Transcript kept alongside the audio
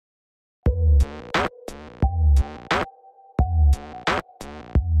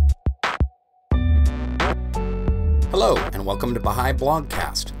Hello, and welcome to Baha'i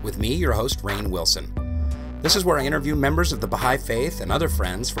Blogcast, with me, your host, Rainn Wilson. This is where I interview members of the Baha'i Faith and other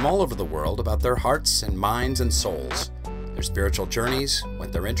friends from all over the world about their hearts and minds and souls, their spiritual journeys,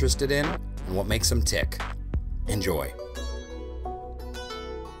 what they're interested in, and what makes them tick. Enjoy.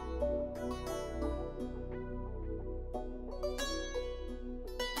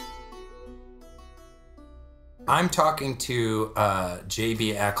 I'm talking to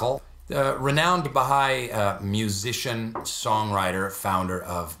J.B. Eckl, the renowned Baha'i musician, songwriter, founder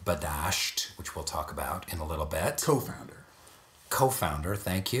of Badasht, which we'll talk about in a little bit. Co-founder,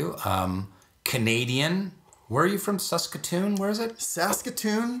 thank you. Canadian. Where are you from? Saskatoon? Where is it?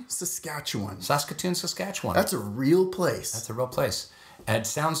 Saskatoon, Saskatchewan. Saskatoon, Saskatchewan. That's a real place. That's a real place. It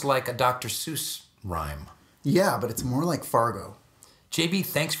sounds like a Dr. Seuss rhyme. Yeah, but it's more like Fargo. JB,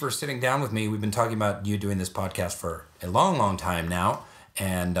 thanks for sitting down with me. We've been talking about you doing this podcast for a long, long time now.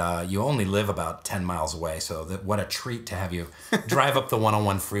 And you only live about 10 miles away, so what a treat to have you drive up the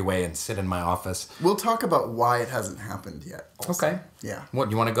 101 freeway and sit in my office. We'll talk about why it hasn't happened yet. Also. Okay. Yeah. What,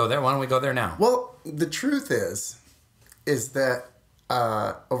 you want to go there? Why don't we go there now? Well, the truth is that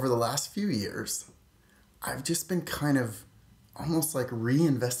over the last few years, I've just been kind of almost like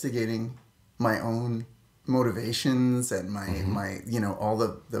reinvestigating my own motivations and my all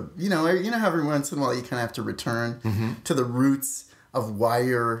the how every once in a while you kind of have to return to the roots of why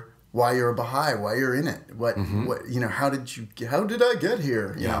you're a Baha'i, why you're in it, what how did I get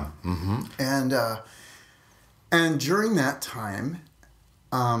here? You know? And during that time,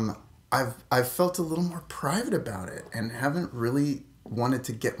 I've felt a little more private about it and haven't really wanted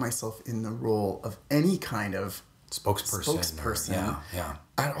to get myself in the role of any kind of spokesperson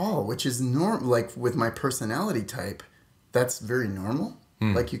at all, which is normal. Like with my personality type, that's very normal.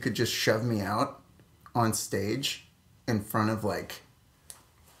 Like you could just shove me out on stage in front of like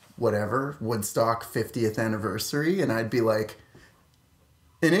whatever Woodstock 50th anniversary, and I'd be like,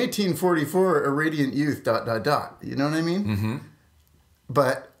 in 1844 a radiant youth ... You know what I mean?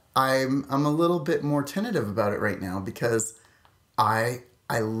 But I'm a little bit more tentative about it right now because my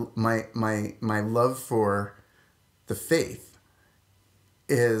love for the faith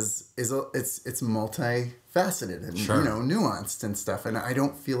is it's multifaceted and nuanced and stuff, and I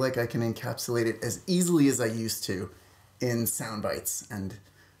don't feel like I can encapsulate it as easily as I used to in sound bites, and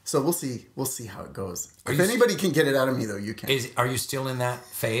so we'll see how it goes. If anybody can get it out of me, though, you can. Are you still in that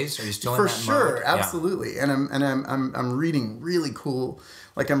phase? Are you still in that mode? For sure, absolutely. Yeah. And I'm reading really cool.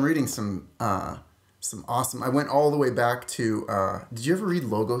 Like I'm reading some awesome. I went all the way back to. Did you ever read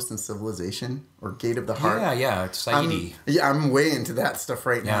Logos and Civilization or Gate of the Heart? Yeah, it's Saidi. I'm way into that stuff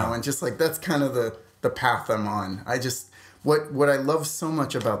right now, and just like that's kind of the path I'm on. I just. What I love so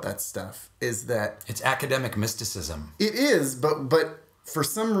much about that stuff is that it's academic mysticism. It is, but for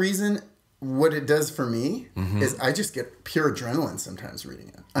some reason, what it does for me is I just get pure adrenaline sometimes reading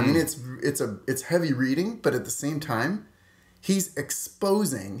it. I mean, it's heavy reading, but at the same time, he's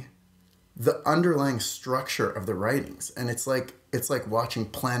exposing the underlying structure of the writings, and it's like watching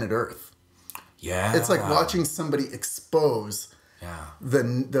Planet Earth. Yeah, it's like watching somebody expose.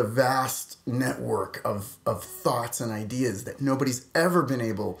 The vast network of thoughts and ideas that nobody's ever been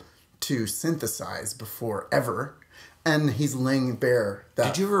able to synthesize before, ever. And he's laying bare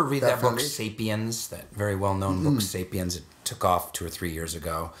that. Did you ever read that book, Sapiens, that very well-known book, Sapiens? It took off 2 or 3 years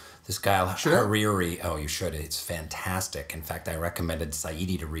ago. This guy, Hariri, oh, you should. It's fantastic. In fact, I recommended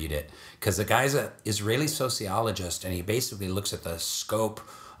Saidi to read it because the guy's an Israeli sociologist, and he basically looks at the scope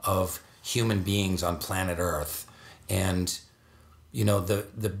of human beings on planet Earth and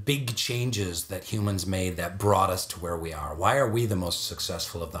the big changes that humans made that brought us to where we are. Why are we the most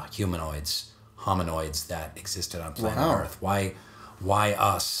successful of the hominoids that existed on planet Earth? Why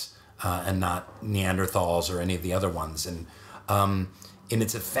us and not Neanderthals or any of the other ones? And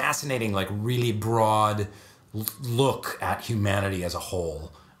it's a fascinating, like really broad look at humanity as a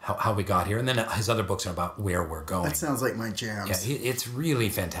whole. How we got here, and then his other books are about where we're going. That sounds like my jams. Yeah, it's really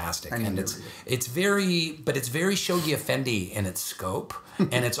fantastic, and it's very Shoghi Effendi in its scope,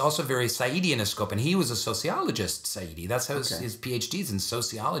 and it's also very Saidi in its scope. And he was a sociologist, Saidi. That's how his PhD's in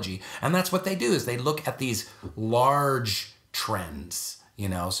sociology, and that's what they do is they look at these large trends.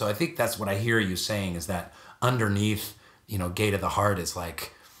 So I think that's what I hear you saying is that underneath, Gate of the Heart is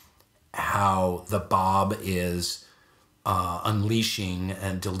like how the Bob is. Unleashing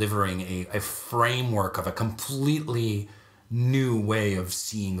and delivering a framework of a completely new way of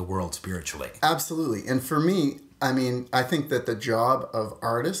seeing the world spiritually. Absolutely. And for me, I mean, I think that the job of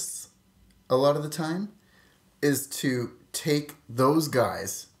artists a lot of the time is to take those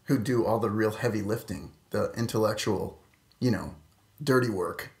guys who do all the real heavy lifting, the intellectual, dirty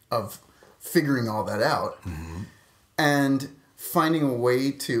work of figuring all that out, and finding a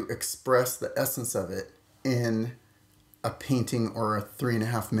way to express the essence of it in a painting or a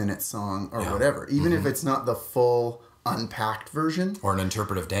 3.5 minute song or whatever, even if it's not the full unpacked version. Or an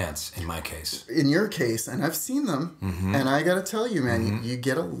interpretive dance, in my case. In your case, and I've seen them, and I gotta tell you, man, you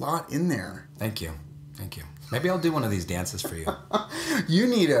get a lot in there. Thank you. Maybe I'll do one of these dances for you. You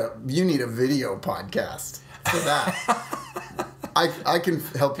need a video podcast for that. I can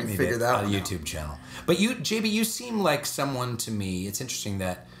help you figure that out. A YouTube channel. But you, JB, you seem like someone to me. It's interesting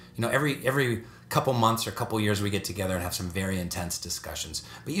that, you know, every couple months or couple years we get together and have some very intense discussions.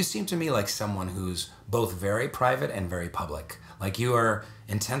 But you seem to me like someone who's both very private and very public. Like you are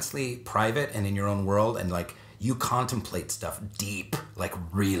intensely private and in your own world, and like you contemplate stuff deep, like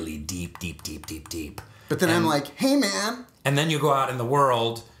really deep. But then I'm like, hey man. And then you go out in the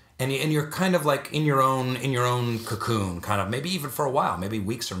world and you're kind of like in your own cocoon, kind of, maybe even for a while, maybe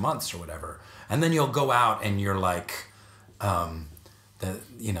weeks or months or whatever. And then you'll go out and you're like,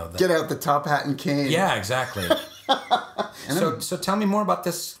 get out the top hat and cane. Yeah, exactly. So tell me more about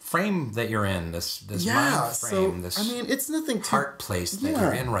this frame that you're in, this mind frame, this it's nothing too heart place that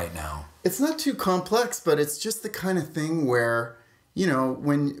you're in right now. It's not too complex, but it's just the kind of thing where, you know,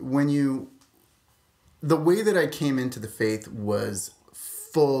 when you, the way that I came into the faith was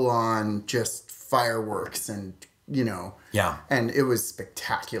full on just fireworks and, you know. Yeah. And it was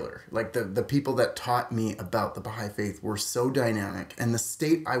spectacular. Like the people that taught me about the Baha'i Faith were so dynamic. And the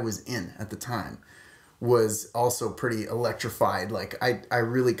state I was in at the time was also pretty electrified. Like I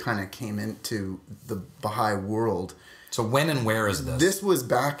really kind of came into the Baha'i world. So when and where is this? This was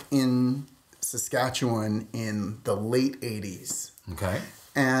back in Saskatchewan in the late 80s. Okay.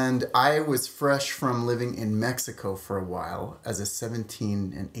 And I was fresh from living in Mexico for a while as a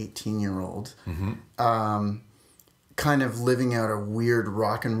 17 and 18-year-old. Kind of living out a weird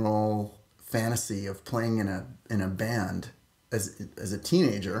rock and roll fantasy of playing in a band as a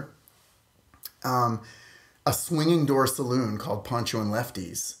teenager. A swinging door saloon called Poncho and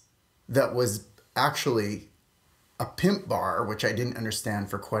Lefty's that was actually a pimp bar, which I didn't understand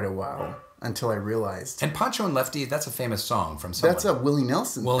for quite a while until I realized. And Poncho and Lefty, that's a famous song from someone. That's a Willie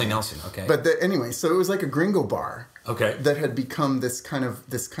Nelson Willie thing. Nelson, okay. But anyway, so it was like a gringo bar. Okay. That had become this kind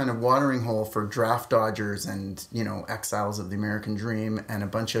of watering hole for draft dodgers and, you know, exiles of the American dream and a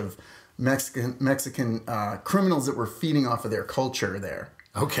bunch of Mexican criminals that were feeding off of their culture there.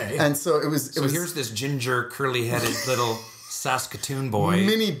 Okay. And so it was here's this ginger, curly-headed little Saskatoon boy.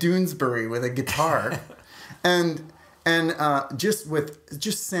 Mini Doonesbury with a guitar. and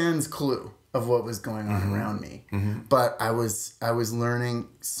just sans clue of what was going on around me. But I was learning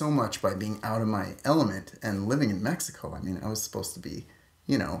so much by being out of my element and living in Mexico. I mean, I was supposed to be,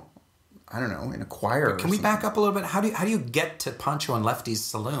 you know, I don't know, in a choir. Can we back up a little bit? How do you get to Poncho and Lefty's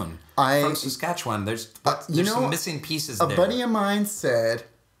saloon from Saskatchewan? There's some missing pieces there. A buddy of mine said,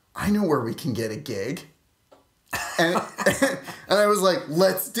 I know where we can get a gig. And I was like,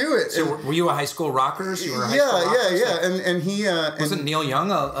 let's do it. So were you a high school rocker? You were a high school rocker? And he... Wasn't Neil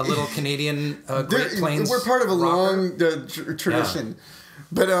Young a little Canadian Great Plains We're part of a rocker? long tradition.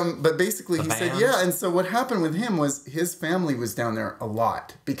 Yeah. But basically he said, yeah. And so what happened with him was his family was down there a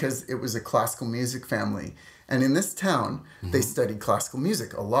lot because it was a classical music family. And in this town, they studied classical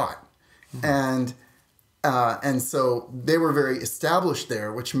music a lot. And so they were very established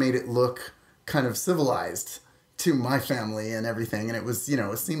there, which made it look kind of civilized to my family and everything. And it was, you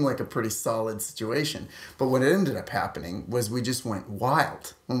know, it seemed like a pretty solid situation. But what ended up happening was we just went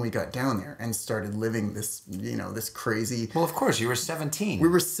wild when we got down there and started living this, you know, this crazy... Well, of course, you were 17. We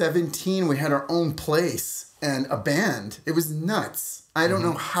were 17. We had our own place and a band. It was nuts. I don't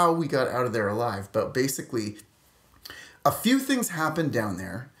know how we got out of there alive, but basically a few things happened down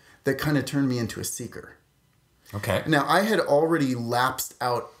there that kind of turned me into a seeker. Okay. Now, I had already lapsed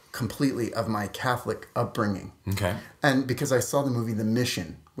out completely of my Catholic upbringing. Okay. And because I saw the movie The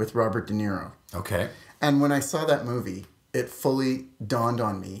Mission with Robert De Niro. Okay. And when I saw that movie, it fully dawned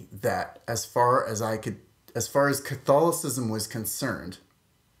on me that as far as Catholicism was concerned,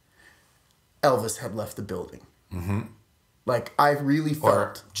 Elvis had left the building. Like, I really felt...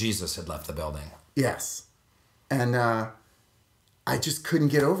 Or Jesus had left the building. Yes. And I just couldn't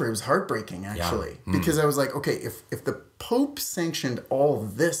get over it. It was heartbreaking, actually. Yeah. Because I was like, okay, if the Pope sanctioned all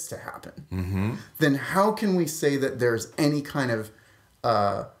this to happen, then how can we say that there's any kind of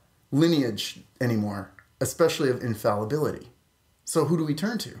lineage anymore, especially of infallibility? So who do we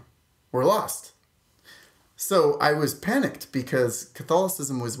turn to? We're lost. So I was panicked because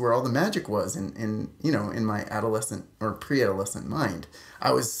Catholicism was where all the magic was in my adolescent or pre-adolescent mind.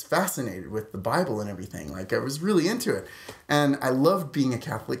 I was fascinated with the Bible and everything. Like, I was really into it. And I loved being a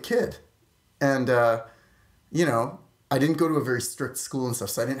Catholic kid. And, I didn't go to a very strict school and stuff,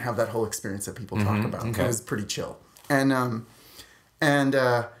 so I didn't have that whole experience that people talk about. Okay. It was pretty chill.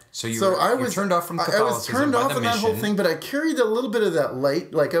 So I was turned off from Catholicism. I was turned off of that whole thing, but I carried a little bit of that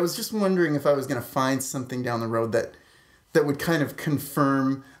light. Like I was just wondering if I was going to find something down the road that would kind of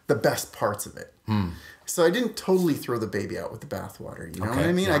confirm the best parts of it. So I didn't totally throw the baby out with the bathwater. You know what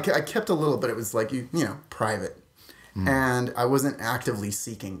I mean? Yeah. I kept a little, but it was like private, and I wasn't actively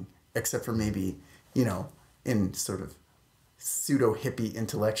seeking, except for maybe in sort of pseudo hippie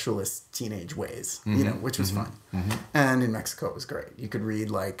intellectualist teenage ways, which was fun. And in Mexico it was great. You could read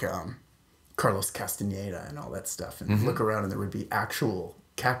like Carlos Castaneda and all that stuff, and look around, and there would be actual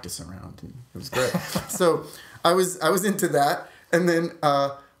cactus around, and it was great. So I was into that, and then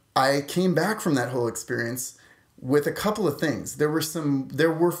I came back from that whole experience with a couple of things. There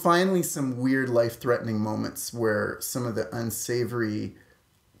were finally some weird life-threatening moments where some of the unsavory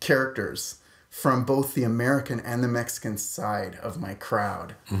characters from both the American and the Mexican side of my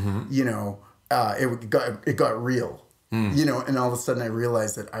crowd, it got real, and all of a sudden I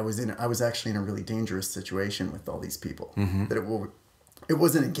realized that I was actually in a really dangerous situation with all these people, that it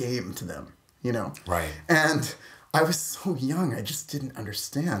wasn't a game to them, Right. And I was so young, I just didn't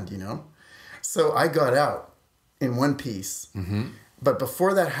understand, So I got out in one piece, but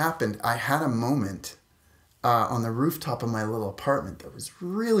before that happened, I had a moment on the rooftop of my little apartment that was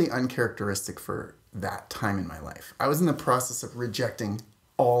really uncharacteristic for that time in my life. I was in the process of rejecting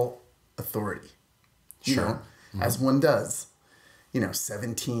all authority, as one does,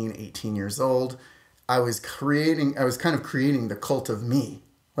 17, 18 years old. I was kind of creating the cult of me,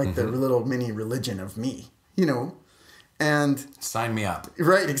 like the little mini religion of me, and sign me up.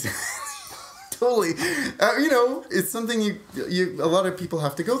 Right. Exactly. Totally. It's something you a lot of people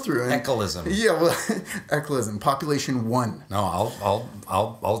have to go through. Ecklism. Yeah, well, Ecklism. Population 1. No,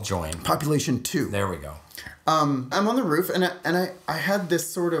 I'll join. Population 2. There we go. I'm on the roof, and I had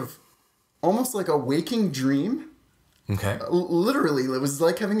this sort of almost like a waking dream. Okay. Literally, it was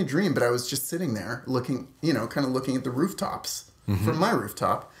like having a dream, but I was just sitting there looking, kind of looking at the rooftops from my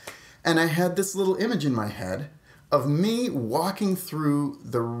rooftop, and I had this little image in my head of me walking through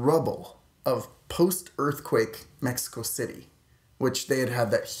the rubble of post-earthquake Mexico City, which they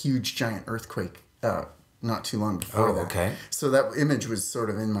had that huge giant earthquake not too long before that. Okay. So that image was sort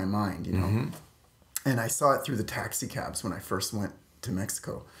of in my mind, And I saw it through the taxi cabs when I first went to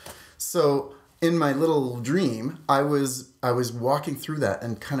Mexico. So in my little dream, I was walking through that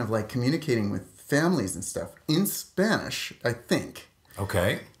and kind of like communicating with families and stuff in Spanish, I think.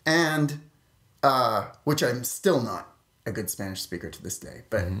 Okay. And which I'm still not a good Spanish speaker to this day,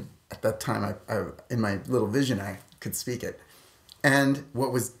 but at that time, I in my little vision, I could speak it. And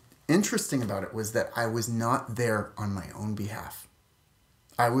what was interesting about it was that I was not there on my own behalf.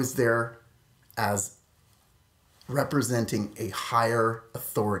 I was there as representing a higher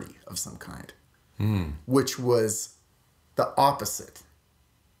authority of some kind, which was the opposite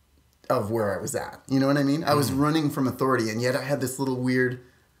of where I was at. You know what I mean? I was running from authority, and yet I had this little weird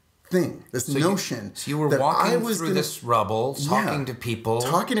thing, this notion. So you were walking through this rubble, talking to people,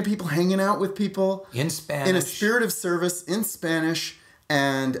 hanging out with people in Spanish, in a spirit of service in Spanish,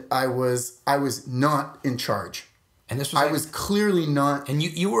 and I was not in charge. And this was I was clearly not. And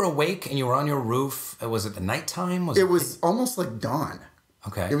you were awake and you were on your roof. Was it the nighttime? It was almost like dawn.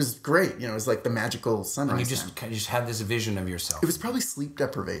 Okay. It was great. It was like the magical sunrise. And you just had this vision of yourself. It was probably sleep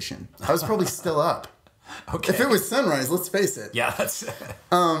deprivation. I was probably still up. Okay. If it was sunrise, let's face it. Yeah, that's.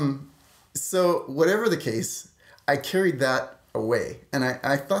 So whatever the case, I carried that away, and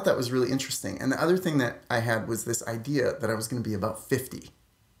I thought that was really interesting. And the other thing that I had was this idea that I was going to be about 50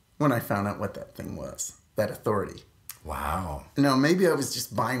 when I found out what that thing was, that authority. Wow. Now, maybe I was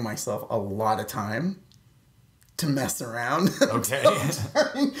just buying myself a lot of time to mess around. Okay.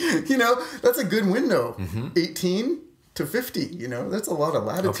 That's a good window. 18 to 50, that's a lot of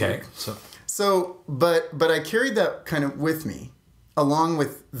latitude. Okay. So, but I carried that kind of with me, along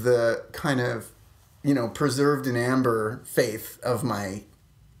with the kind of, preserved in amber faith of my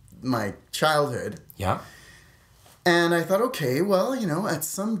childhood. Yeah. And I thought, okay, well, at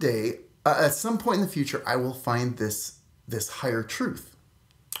some point in the future, I will find this higher truth.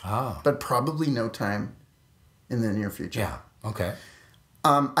 Ah. But probably no time in the near future. Yeah. Okay.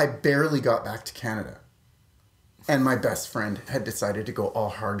 I barely got back to Canada, and my best friend had decided to go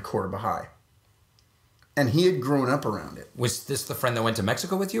all hardcore Baha'i. And he had grown up around it. Was this the friend that went to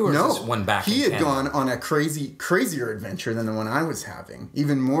Mexico with you, or no, was this one back he in had Canada? gone on a crazier adventure than the one I was having,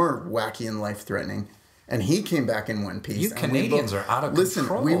 even more wacky and life-threatening. And he came back in one piece. You Canadians are out of control.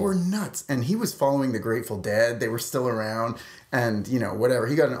 control. We were nuts. And he was following the Grateful Dead. They were still around. And, whatever.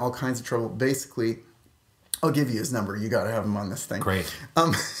 He got in all kinds of trouble. Basically, I'll give you his number. You got to have him on this thing. Great.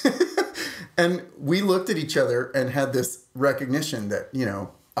 And we looked at each other and had this recognition that, you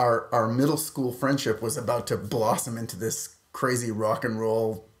know, our middle school friendship was about to blossom into this crazy rock and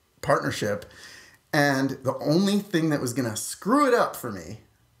roll partnership. And the only thing that was going to screw it up for me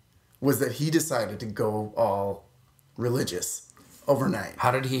was that he decided to go all religious overnight.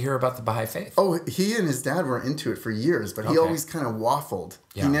 How did he hear about the Baha'i Faith? Oh, he and his dad were into it for years, but he always kind of waffled.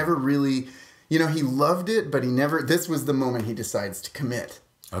 Yeah. He never really, you know, he loved it, but he never, this was the moment he decides to commit.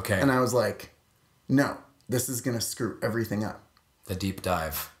 Okay. And I was like, no, this is going to screw everything up. The deep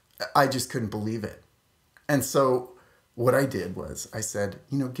dive. I just couldn't believe it. And so what I did was I said,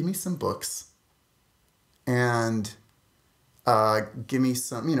 you know, give me some books and give me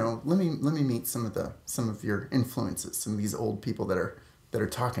some, you know, let me meet some of your influences, some of these old people that are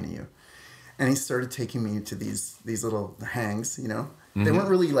talking to you. And he started taking me to these little hangs, you know. Mm-hmm. They weren't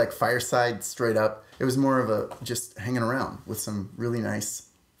really like fireside straight up. It was more of a just hanging around with some really nice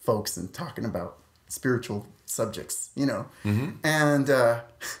folks and talking about spiritual subjects, you know. Mm-hmm.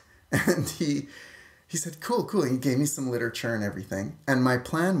 And he said, cool. He gave me some literature and everything. And my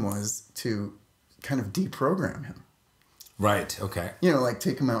plan was to kind of deprogram him. Right, okay. You know, like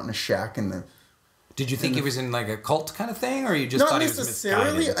take him out in a shack in the... Did you think he was in like a cult kind of thing, or you just thought he was misguided?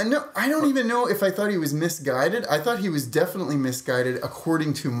 Not necessarily. I don't even know if I thought he was misguided. I thought he was definitely misguided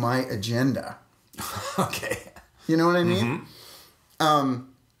according to my agenda. Okay. You know what I mean? Mm-hmm.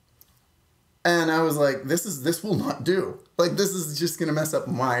 And I was like, this will not do. Like, this is just going to mess up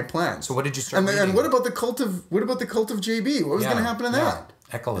my plans. So what did you start reading? And what about the cult of JB? What was going to happen to that?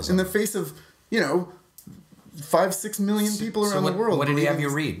 Ecklism. In the face of, you know, 5-6 million people around the world. What did he have you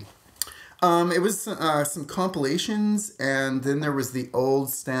read? It was some compilations, and then there was the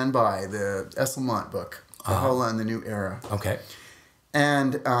old Standby, the Eckl book, Baha'u'llah and the New Era. Okay.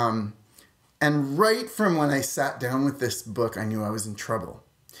 And right from when I sat down with this book, I knew I was in trouble.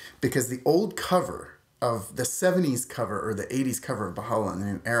 Because the old cover of the 70s cover or the 80s cover of Baha'u'llah and the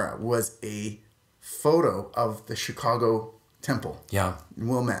New Era was a photo of the Chicago temple. Yeah. In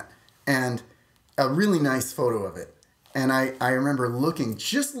Wilmette. And a really nice photo of it. And I remember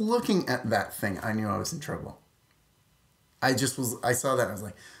just looking at that thing, I knew I was in trouble. I saw that and I was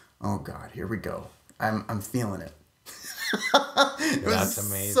like, oh God, here we go. I'm feeling it. That's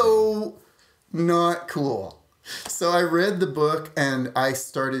amazing. So not cool. So I read the book and I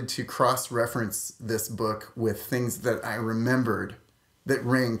started to cross-reference this book with things that I remembered that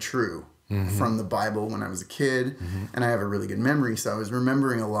rang true from the Bible when I was a kid. Mm-hmm. And I have a really good memory, so I was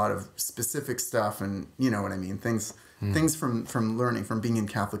remembering a lot of specific stuff and you know what I mean, things from learning, from being in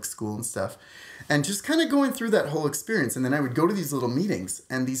Catholic school and stuff. And just kind of going through that whole experience. And then I would go to these little meetings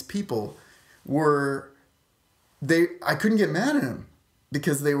and these people I couldn't get mad at them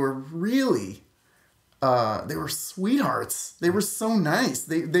because they were really... they were sweethearts. They were so nice.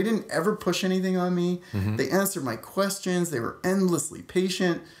 They didn't ever push anything on me. Mm-hmm. They answered my questions. They were endlessly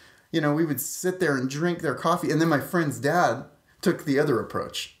patient. You know, we would sit there and drink their coffee. And then my friend's dad took the other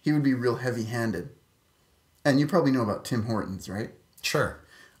approach. He would be real heavy-handed. And you probably know about Tim Hortons, right? Sure.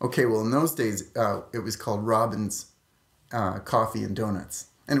 Okay, well, in those days, it was called Robin's Coffee and Donuts.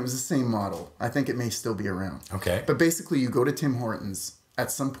 And it was the same model. I think it may still be around. Okay. But basically, you go to Tim Hortons at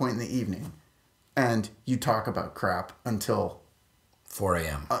some point in the evening, and you talk about crap until 4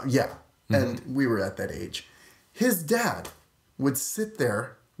 a.m. Yeah. Mm-hmm. And we were at that age. His dad would sit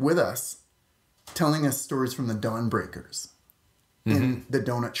there with us telling us stories from the Dawnbreakers in the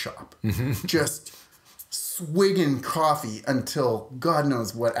donut shop. Mm-hmm. Just swigging coffee until God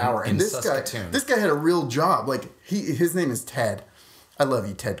knows what hour. And this guy had a real job. Like his name is Ted. I love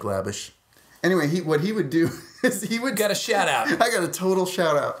you, Ted Glabish. Anyway, what he would do is he would... Got a shout out. I got a total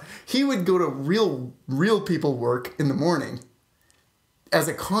shout out. He would go to real people work in the morning as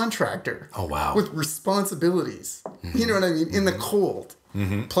a contractor. Oh, wow. With responsibilities. Mm-hmm. You know what I mean? In the cold.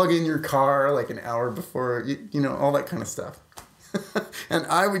 Mm-hmm. Plug in your car like an hour before, you know, all that kind of stuff. And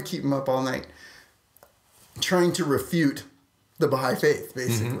I would keep him up all night trying to refute the Baha'i Faith,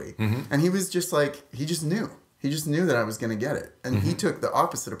 basically. Mm-hmm. Mm-hmm. And he was just like, he just knew. He just knew that I was going to get it. And he took the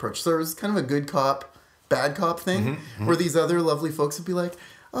opposite approach. So it was kind of a good cop, bad cop thing, where these other lovely folks would be like,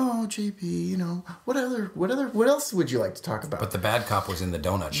 oh, JP, you know, what else would you like to talk about? But the bad cop was in the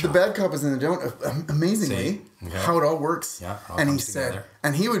donut shop. The bad cop was in the donut. Amazingly, how it all works. Yeah, and he said, together.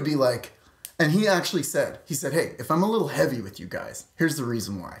 And he would be like, and he actually said, hey, if I'm a little heavy with you guys, here's the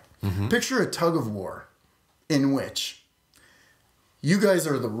reason why. Mm-hmm. Picture a tug of war in which you guys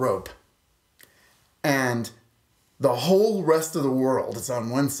are the rope and the whole rest of the world is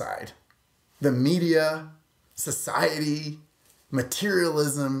on one side. The media, society,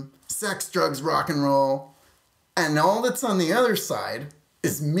 materialism, sex, drugs, rock and roll, And all that's on the other side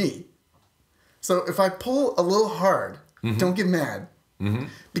is me. So if I pull a little hard, don't get mad.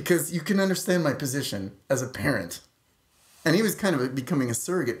 Because you can understand my position as a parent. And he was kind of becoming a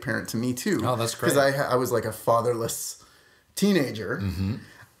surrogate parent to me too. Oh, that's great. Because I was like a fatherless teenager.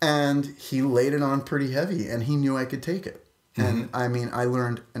 And he laid it on pretty heavy, and he knew I could take it. And I mean, I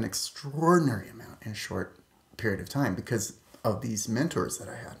learned an extraordinary amount in a short period of time because of these mentors that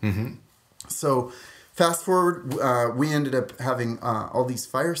I had. So fast forward, we ended up having all these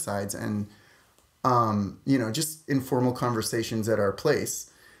firesides and, you know, just informal conversations at our place.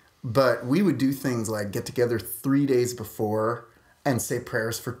 But we would do things like get together 3 days before and say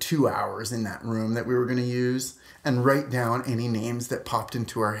prayers for 2 hours in that room that we were going to use and write down any names that popped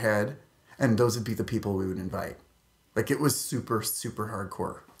into our head. And those would be the people we would invite. Like, it was super, super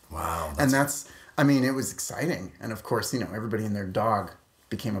hardcore. Wow. And I mean, it was exciting. And of course, you know, everybody and their dog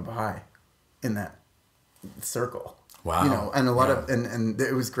became a Baha'i in that circle. Wow. You know, and a lot of, and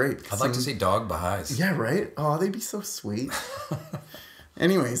it was great. I'd like to see dog Baha'is. Yeah, right? Oh, they'd be so sweet.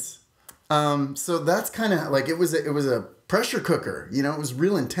 Anyways, so that's kind of like, it was a pressure cooker, you know, it was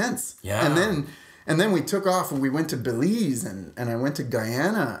real intense. Yeah. And then we took off and we went to Belize and I went to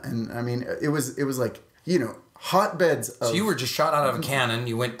Guyana. And I mean, it was like, you know, hotbeds of... So you were just shot out of a cannon.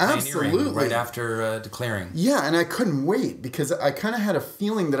 You went pioneering right after declaring. Yeah, and I couldn't wait because I kind of had a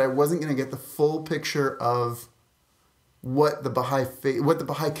feeling that I wasn't going to get the full picture of what the Baha'i faith, what the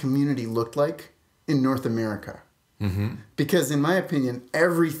Baha'i community looked like in North America. Because in my opinion,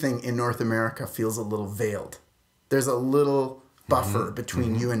 everything in North America feels a little veiled. There's a little buffer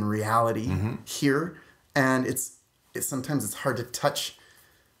between you and reality here, and it's sometimes it's hard to touch.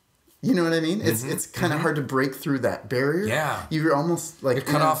 You know what I mean? It's kind of hard to break through that barrier. Yeah. You're almost like... You're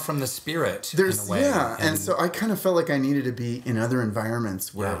cut off from the spirit in a way. Yeah, and so I kind of felt like I needed to be in other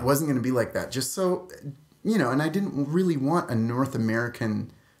environments where it wasn't going to be like that. Just so, you know, and I didn't really want a North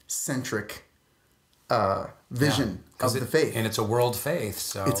American-centric vision of the faith. And it's a world faith,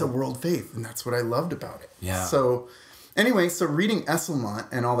 so... It's a world faith, and that's what I loved about it. Yeah. So... Anyway, so reading Eckl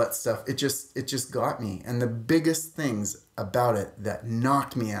and all that stuff, it just got me. And the biggest things about it that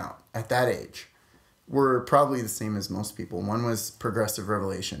knocked me out at that age were probably the same as most people. One was progressive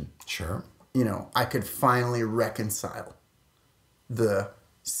revelation. Sure. You know, I could finally reconcile the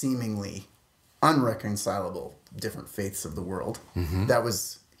seemingly unreconcilable different faiths of the world. That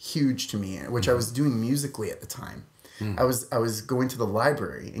was huge to me, which I was doing musically at the time. I was going to the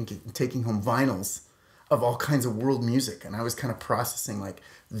library and taking home vinyls of all kinds of world music, and I was kind of processing like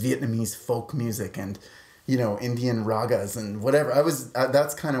Vietnamese folk music and, you know, Indian ragas and whatever.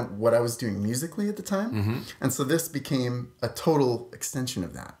 That's kind of what I was doing musically at the time, and so this became a total extension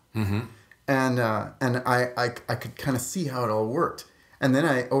of that. And I could kind of see how it all worked. And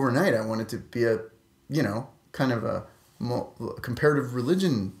then overnight I wanted to be a, you know, kind of a comparative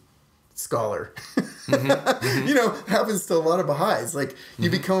religion scholar. You know, happens to a lot of Baha'is. Like, you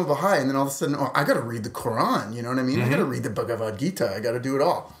become a Baha'i and then all of a sudden, oh, I got to read the Quran. You know what I mean? I got to read the Bhagavad Gita. I got to do it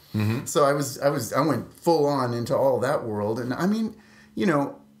all. So I went full on into all that world. And I mean, you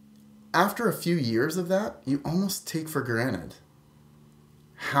know, after a few years of that, you almost take for granted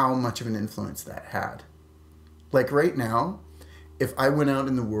how much of an influence that had. Like right now, if I went out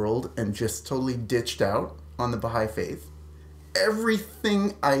in the world and just totally ditched out on the Baha'i faith,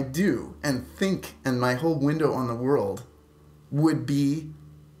 everything I do and think and my whole window on the world would be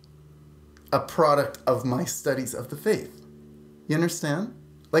a product of my studies of the faith. You understand?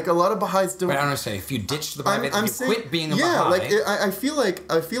 Like, a lot of Baha'is don't... But I don't understand. If you ditched the Baha'i faith, if you quit being a Baha'i... Yeah, like, I feel like...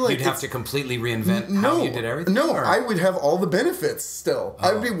 You'd have to completely reinvent how you did everything? No, I would have all the benefits still.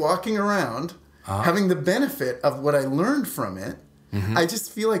 I would be walking around having the benefit of what I learned from it. I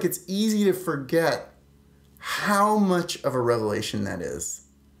just feel like it's easy to forget how much of a revelation that is,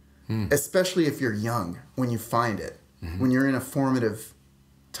 especially if you're young, when you find it, when you're in a formative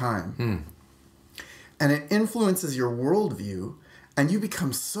time. And it influences your worldview, and you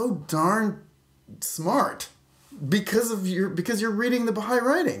become so darn smart because you're reading the Baha'i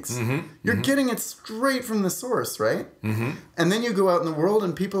writings. You're getting it straight from the source, right? And then you go out in the world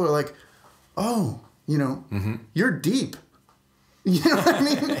and people are like, oh, you know, you're deep. You know what I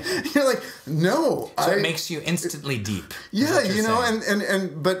mean? You're like, no. So it makes you instantly deep. Yeah, you know,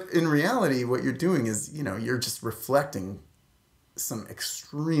 but in reality, what you're doing is, you know, you're just reflecting some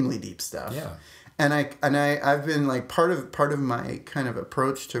extremely deep stuff. Yeah. And I've been like part of my kind of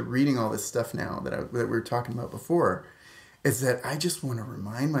approach to reading all this stuff now that we were talking about before, is that I just want to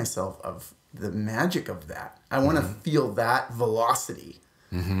remind myself of the magic of that. I want to feel that velocity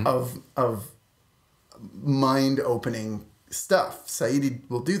of mind opening stuff. Saidi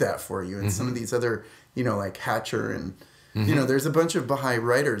will do that for you. And some of these other, like Hatcher and, there's a bunch of Baha'i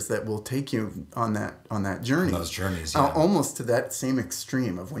writers that will take you on that journey. Those journeys, yeah. Almost to that same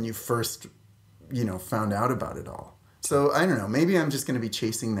extreme of when you first, found out about it all. So I don't know. Maybe I'm just going to be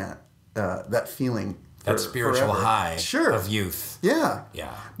chasing that feeling. That spiritual high of youth. Yeah.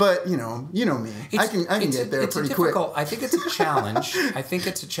 Yeah. But, you know me. I can get there pretty quick. I think it's a challenge. I think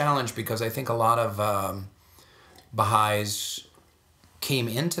it's a challenge because I think a lot of Baha'is came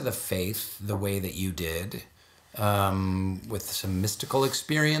into the faith the way that you did, with some mystical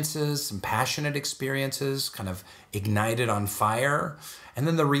experiences, some passionate experiences, kind of ignited on fire. And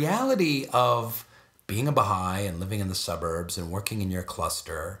then the reality of being a Baha'i and living in the suburbs and working in your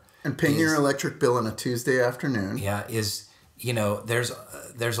cluster. And paying your electric bill on a Tuesday afternoon. Yeah, there's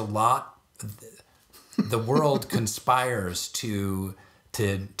a lot. The world conspires to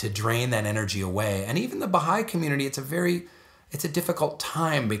drain that energy away, and even the Baha'i community. It's a difficult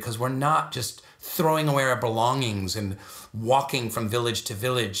time because we're not just throwing away our belongings and walking from village to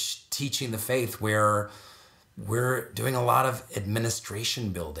village teaching the faith. We're doing a lot of administration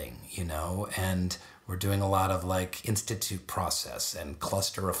building, and we're doing a lot of like institute process and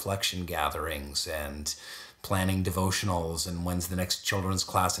cluster reflection gatherings and planning devotionals and when's the next children's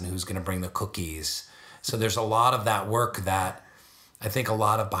class and who's going to bring the cookies. So there's a lot of that work that I think a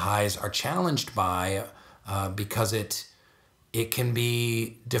lot of Baha'is are challenged by because it can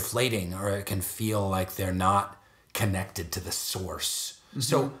be deflating, or it can feel like they're not connected to the source. Mm-hmm.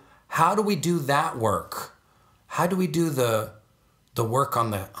 So how do we do that work? How do we do the work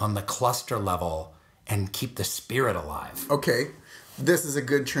on the cluster level and keep the spirit alive? Okay, this is a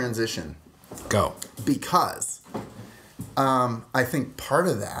good transition. Go. Because I think part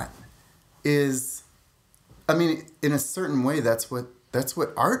of that is, in a certain way, that's what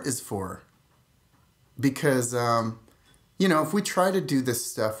art is for. Because, if we try to do this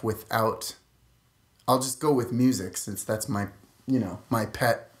stuff without, I'll just go with music since that's my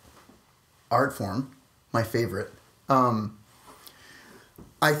pet art form, my favorite. I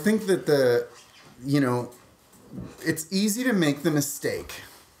think that it's easy to make the mistake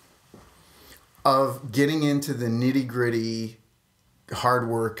of getting into the nitty-gritty, hard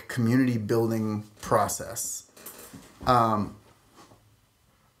work, community building process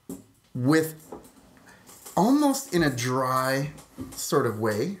with almost in a dry sort of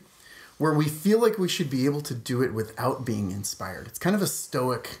way where we feel like we should be able to do it without being inspired. It's kind of a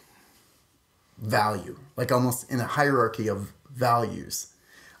stoic value, like almost in a hierarchy of values.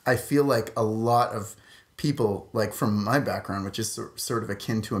 I feel like a lot of people, like from my background, which is sort of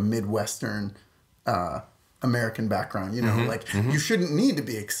akin to a Midwestern American background, you shouldn't need to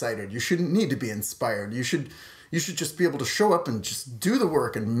be excited. You shouldn't need to be inspired. You should just be able to show up and just do the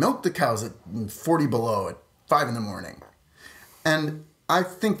work and milk the cows at 40 below at 5 a.m. And I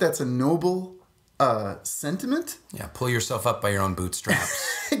think that's a noble sentiment. Yeah, pull yourself up by your own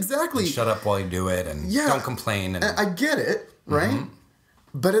bootstraps. Exactly. And shut up while you do it and don't complain. And I get it, right? Mm-hmm.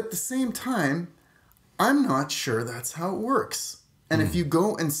 But at the same time, I'm not sure that's how it works. And if you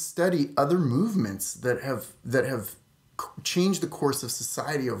go and study other movements that have changed the course of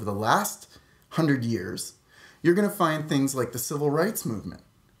society over the last 100 years, you're going to find things like the civil rights movement,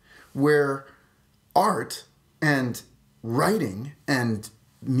 where art and writing and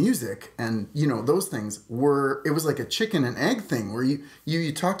music and those things it was like a chicken and egg thing, where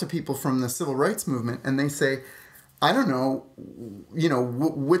you talk to people from the civil rights movement and they say, I don't know,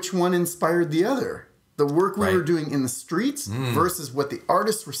 which one inspired the other. The work we were doing in the streets versus what the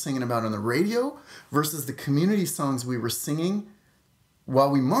artists were singing about on the radio versus the community songs we were singing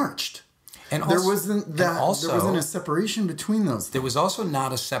while we marched. And there wasn't a separation between those things. There was also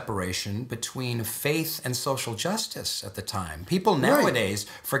not a separation between faith and social justice at the time. People nowadays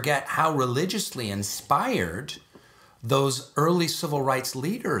forget how religiously inspired those early civil rights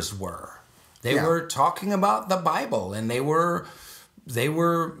leaders were. They were talking about the Bible, and they were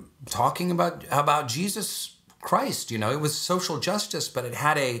talking about Jesus Christ. It was social justice, but it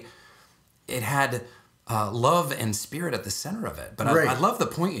had love and spirit at the center of it. But I love the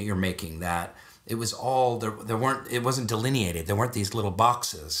point you're making, that it was all it wasn't delineated. There weren't these little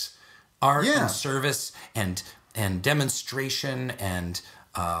boxes. Art and service and demonstration and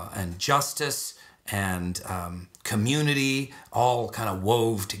justice and community all kind of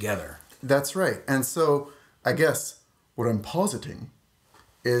wove together. That's right. And so I guess what I'm positing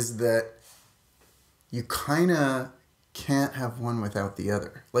is that you kind of can't have one without the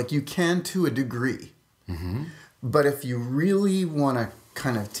other. Like, you can to a degree. Mm-hmm. But if you really want to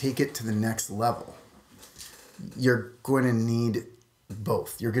kind of take it to the next level, you're going to need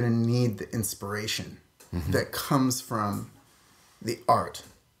both. You're going to need the inspiration that comes from the art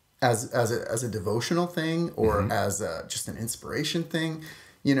as a devotional thing or as just an inspiration thing,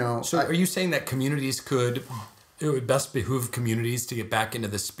 you know. So are you saying that it would best behoove communities to get back into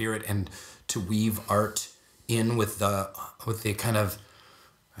the spirit and to weave art in with the kind of,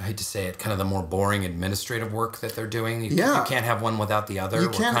 I hate to say it, kind of the more boring administrative work that they're doing? You can't have one without the other. You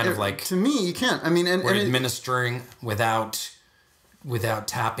can't, kind of like, to me, you can't. I mean, we're administering without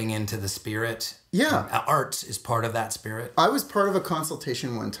tapping into the spirit. Yeah. Art is part of that spirit. I was part of a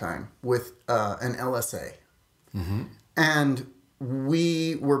consultation one time with an LSA. And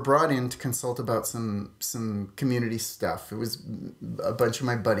we were brought in to consult about some community stuff. It was a bunch of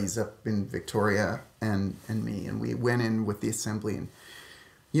my buddies up in Victoria and me, and we went in with the assembly, and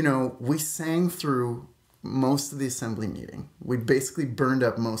you know, we sang through most of the assembly meeting. We basically burned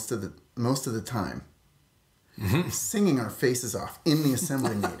up most of the time singing our faces off in the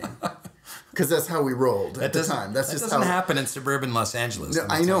assembly meeting. Because that's how we rolled at the time. That doesn't happen in suburban Los Angeles. No,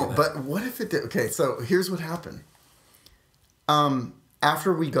 I know, but what if it did? Okay, so here's what happened.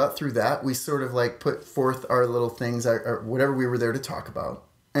 After we got through that, we sort of like put forth our little things, or whatever we were there to talk about.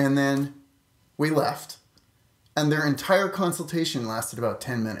 And then we left. And their entire consultation lasted about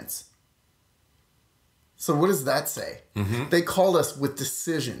 10 minutes. So what does that say? They called us with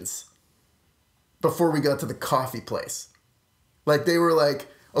decisions before we got to the coffee place. Like they were like,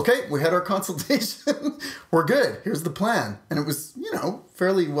 okay, we had our consultation. We're good. Here's the plan. And it was, you know,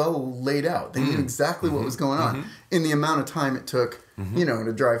 fairly well laid out. They knew exactly what was going on in the amount of time it took, you know,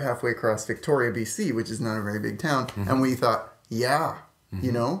 to drive halfway across Victoria, BC, which is not a very big town. And we thought, yeah,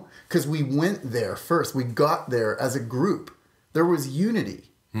 you know, because we went there first. We got there as a group. There was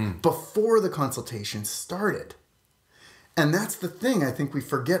unity before the consultation started. And that's the thing I think we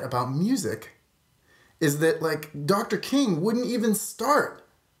forget about music is that, like, Dr. King wouldn't even start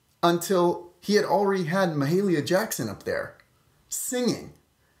until he had already had Mahalia Jackson up there singing.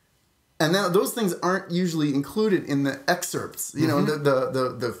 And now those things aren't usually included in the excerpts, you know,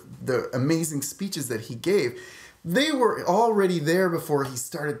 the amazing speeches that he gave. They were already there before he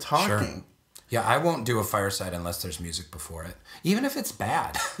started talking. Sure. Yeah, I won't do a fireside unless there's music before it, even if it's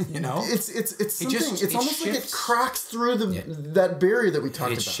bad. You know, it's something. It's almost like it cracks through that barrier that we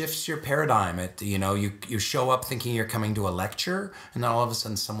talked about. It shifts your paradigm. You show up thinking you're coming to a lecture, and then all of a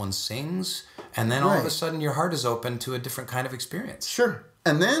sudden someone sings, and then all of a sudden your heart is open to a different kind of experience. Sure,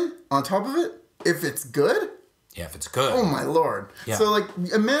 and then on top of it, if it's good. Yeah, if it's good. Oh my Lord. Yeah. So like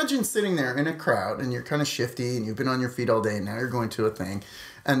imagine sitting there in a crowd and you're kind of shifty and you've been on your feet all day and now you're going to a thing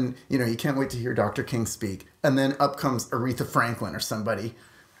and you know you can't wait to hear Dr. King speak and then up comes Aretha Franklin or somebody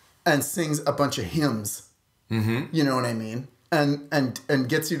and sings a bunch of hymns. You know what I mean? And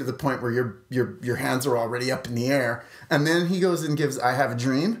gets you to the point where your hands are already up in the air and then he goes and gives I Have a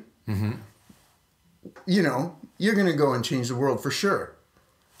Dream. You know, you're going to go and change the world for sure.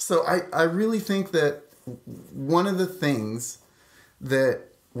 So I really think that one of the things that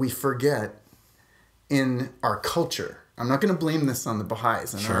we forget in our culture, I'm not going to blame this on the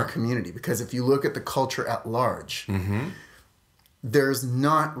Baha'is and our community, because if you look at the culture at large, there's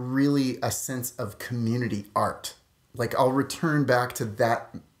not really a sense of community art. Like I'll return back to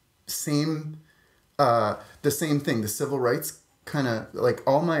that the same thing, the civil rights kind of like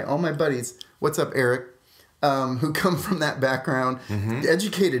all my buddies. What's up, Eric? Who come from that background,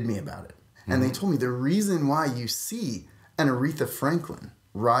 educated me about it. And they told me the reason why you see an Aretha Franklin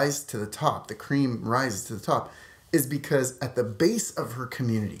rise to the top, the cream rises to the top, is because at the base of her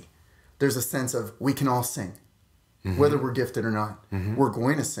community, there's a sense of we can all sing, whether we're gifted or not. We're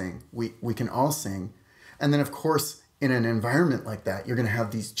going to sing. We can all sing. And then, of course, in an environment like that, you're going to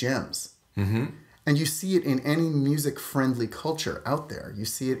have these gems. And you see it in any music-friendly culture out there. You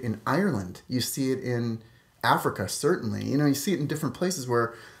see it in Ireland. You see it in Africa, certainly. You know, you see it in different places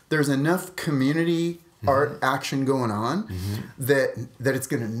where there's enough community art action going on that it's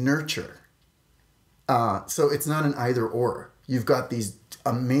going to nurture. So it's not an either or. You've got these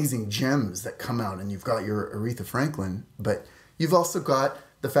amazing gems that come out and you've got your Aretha Franklin, but you've also got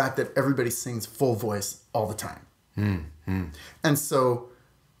the fact that everybody sings full voice all the time. And so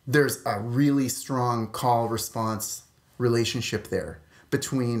there's a really strong call-response relationship there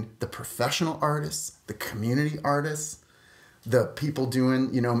between the professional artists, the community artists, the people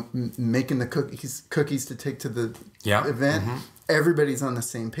doing, you know, making the cookies to take to the event. Everybody's on the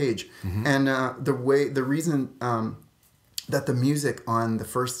same page. And the reason that the music on the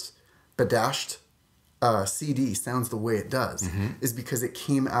first Badasht CD sounds the way it does is because it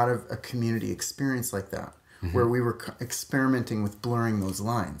came out of a community experience like that, where we were experimenting with blurring those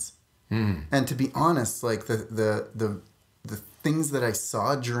lines. And to be honest, like the things that I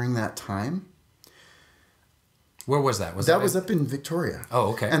saw during that time, Where was that? That was up in Victoria.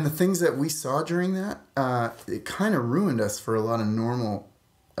 Oh, okay. And the things that we saw during that, it kind of ruined us for a lot of normal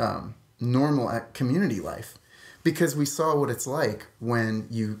community life, because we saw what it's like when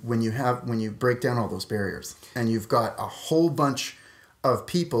you break down all those barriers, and you've got a whole bunch of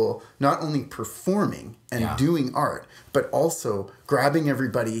people not only performing and doing art, but also grabbing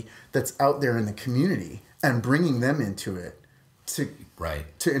everybody that's out there in the community and bringing them into it to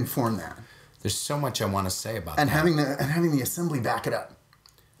inform that. There's so much I want to say about that. And having the assembly back it up.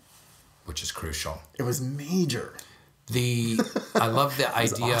 Which is crucial. It was major. I love the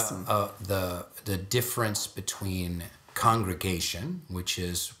idea awesome. of the difference between congregation, which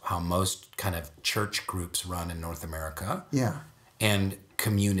is how most kind of church groups run in North America. Yeah. And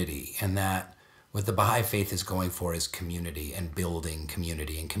community. And that what the Baha'i Faith is going for is community and building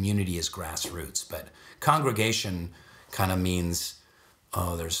community. And community is grassroots. But congregation kind of means,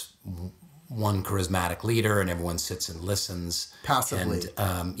 there's one charismatic leader and everyone sits and listens passively.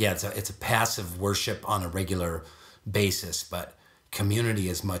 And it's a passive worship on a regular basis, but community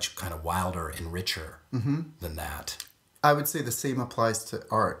is much kind of wilder and richer than that. I would say the same applies to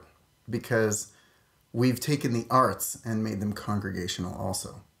art, because we've taken the arts and made them congregational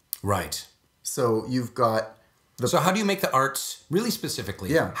also. Right. So you've got so how do you make the arts, really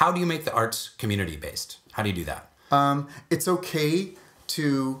specifically, how do you make the arts community based? How do you do that? It's okay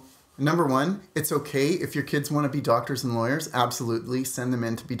to Number one, it's okay if your kids want to be doctors and lawyers. Absolutely, send them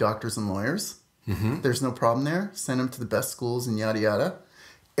in to be doctors and lawyers. Mm-hmm. There's no problem there. Send them to the best schools and yada yada.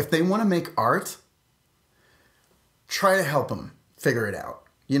 If they want to make art, try to help them figure it out.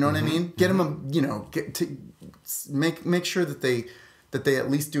 You know what I mean? Get them make sure that they at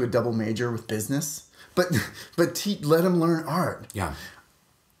least do a double major with business. But let them learn art. Yeah.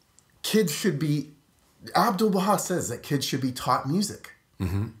 Kids should be. Abdu'l-Baha says that kids should be taught music.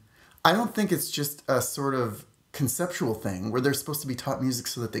 Mm-hmm. I don't think it's just a sort of conceptual thing where they're supposed to be taught music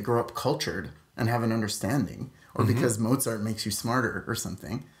so that they grow up cultured and have an understanding, or because Mozart makes you smarter or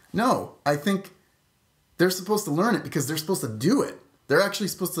something. No, I think they're supposed to learn it because they're supposed to do it. They're actually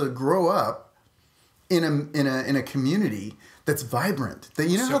supposed to grow up in a community that's vibrant.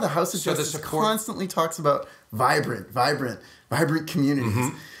 How the House of Justice constantly talks about vibrant communities.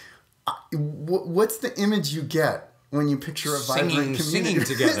 Mm-hmm. What's the image you get when you picture a vibrant community? Singing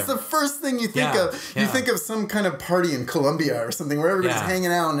together. It's the first thing you think of. Yeah. You think of some kind of party in Colombia or something where everybody's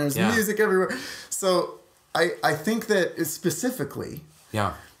hanging out and there's music everywhere. So I think that specifically...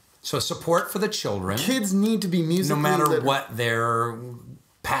 Yeah. So support for the children. Kids need to be musically... No matter what their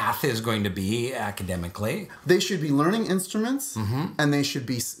path is going to be academically. They should be learning instruments, and they should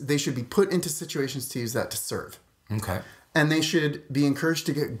be put into situations to use that to serve. Okay. And they should be encouraged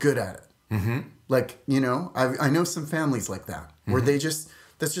to get good at it. Mm-hmm. Like, I know some families like that, where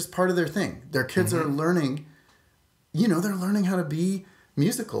that's just part of their thing. Their kids are learning, they're learning how to be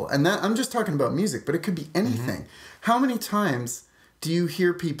musical. And that, I'm just talking about music, but it could be anything. How many times do you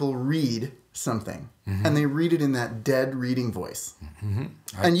hear people read something and they read it in that dead reading voice?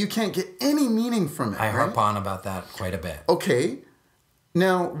 And you can't get any meaning from it. I harp on about that quite a bit. Okay.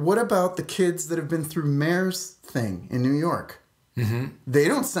 Now, what about the kids that have been through Mayor's thing in New York? They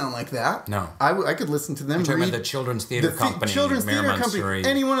don't sound like that. No. I could listen to them You're talking read... about the Children's Theater Company. Children's Theater Company. Surrey.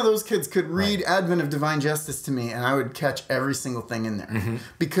 Any one of those kids could read Advent of Divine Justice to me, and I would catch every single thing in there.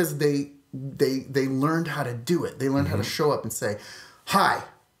 Because they learned how to do it. They learned how to show up and say, "Hi,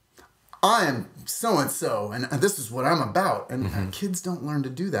 I am so-and-so, and this is what I'm about." And kids don't learn to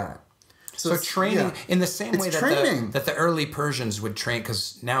do that. So training, in the same way that the early Persians would train,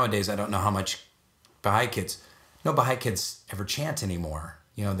 because nowadays I don't know how much Baha'i kids ever chant anymore.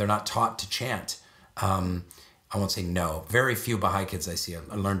 They're not taught to chant. I won't say no. Very few Baha'i kids I see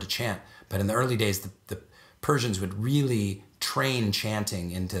learn to chant. But in the early days, the Persians would really train chanting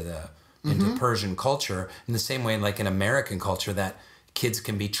into Persian culture in the same way, like in American culture, that kids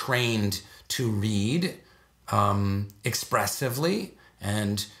can be trained to read expressively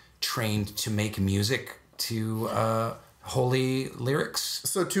and trained to make music to holy lyrics.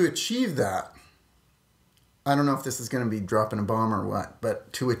 So to achieve that, I don't know if this is going to be dropping a bomb or what,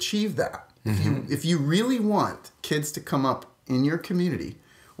 but to achieve that, if you really want kids to come up in your community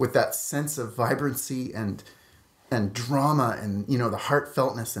with that sense of vibrancy and drama and the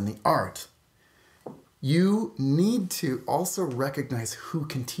heartfeltness and the art, you need to also recognize who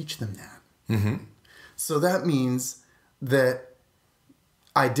can teach them that. So that means that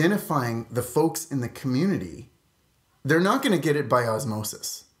identifying the folks in the community, they're not going to get it by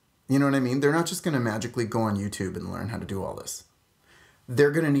osmosis. You know what I mean? They're not just going to magically go on YouTube and learn how to do all this.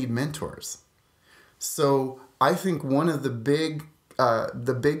 They're going to need mentors. So I think one of the big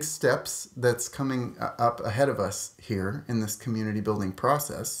the big steps that's coming up ahead of us here in this community building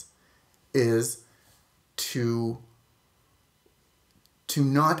process is to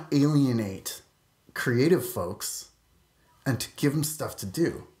not alienate creative folks and to give them stuff to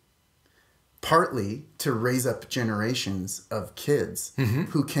do. Partly to raise up generations of kids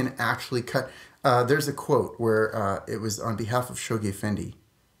who can actually cut. There's a quote where it was on behalf of Shoghi Effendi,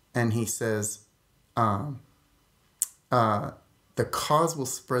 and he says, the cause will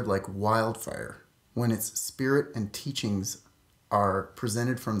spread like wildfire when its spirit and teachings are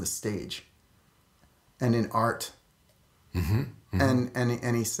presented from the stage and in art.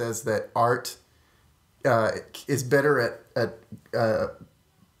 And he says that art is better at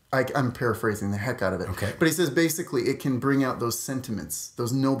I'm paraphrasing the heck out of it. Okay. But he says basically it can bring out those sentiments,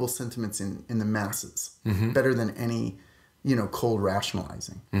 those noble sentiments in the masses better than any, cold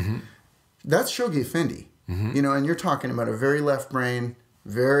rationalizing. That's Shoghi Effendi, and you're talking about a very left brain,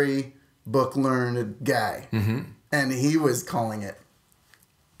 very book learned guy. And he was calling it,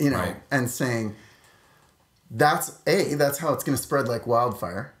 Right. and saying that's how it's going to spread like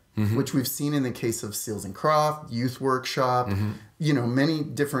wildfire. Which we've seen in the case of Seals and Croft, Youth Workshop, many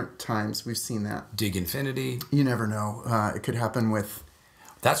different times we've seen that. Dig Infinity. You never know. It could happen with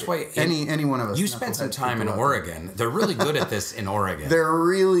That's why any one of us. You spent some time in Oregon. They're really good at this in Oregon. They're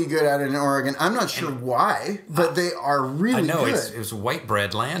really good at it in Oregon. I'm not sure why, but they are really good. I know it was white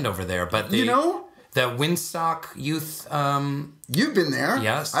bread land over there, but they, the Windsock Youth. You've been there.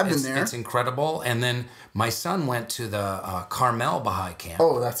 Yes, I've been there. It's incredible. And then my son went to the Carmel Baha'i camp.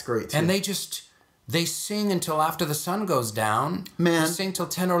 Oh, that's great too. And they sing until after the sun goes down. Man. They sing till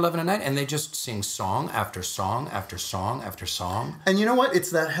 10 or 11 at night, and they just sing song after song after song after song. And you know what?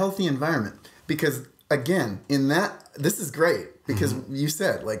 It's that healthy environment because again, this is great because you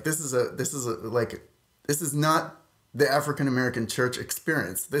said this is not the African American church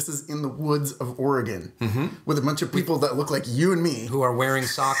experience. This is in the woods of Oregon with a bunch of people that look like you and me. Who are wearing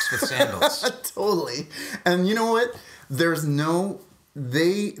socks with sandals. Totally. And you know what? There's no...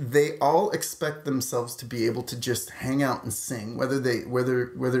 They all expect themselves to be able to just hang out and sing, whether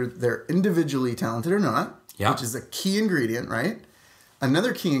they're individually talented or not, which is a key ingredient, right?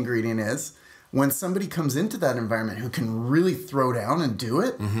 Another key ingredient is when somebody comes into that environment who can really throw down and do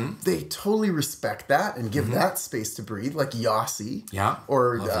it, they totally respect that and give that space to breathe, like Yossi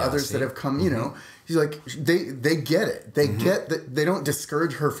or the others that have come, he's like, they get it. They get that they don't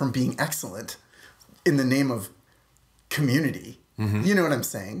discourage her from being excellent in the name of community. You know what I'm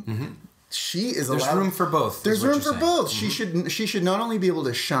saying? She is allowed. There's room for both. There's room for both. She should not only be able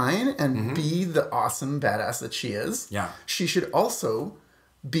to shine and be the awesome badass that she is. Yeah. She should also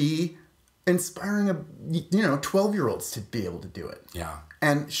be inspiring 12-year-olds to be able to do it. Yeah.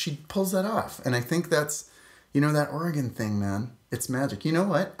 And she pulls that off. And I think that's that Oregon thing, man. It's magic. You know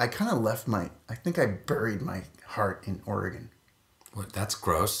what? I kind of I think I buried my heart in Oregon. What? That's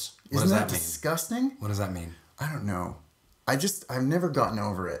gross. Isn't that disgusting? What does that mean? I don't know. I've never gotten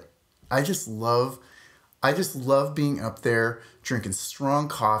over it. I just love being up there drinking strong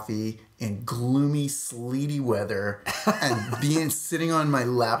coffee in gloomy, sleety weather and sitting on my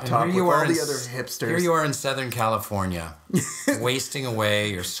laptop with all the other hipsters. Here you are in Southern California, wasting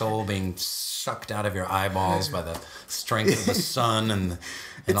away, your soul being sucked out of your eyeballs by the strength of the sun and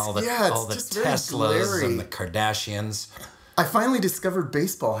all the Teslas and the Kardashians. I finally discovered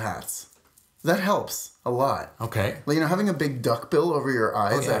baseball hats. That helps a lot. Okay. Having a big duck bill over your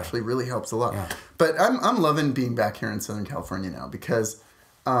eyes actually really helps a lot. Yeah. But I'm loving being back here in Southern California now because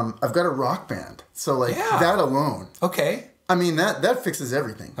I've got a rock band. So that alone. Okay. I mean that fixes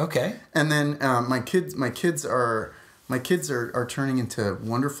everything. Okay. And then my kids are turning into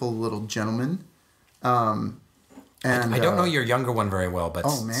wonderful little gentlemen. And I don't know your younger one very well, but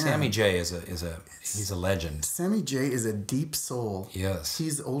Sammy J he's a legend. Sammy J is a deep soul. Yes.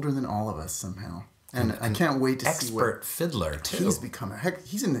 He's older than all of us somehow. And I can't wait to see what expert fiddler too. He's become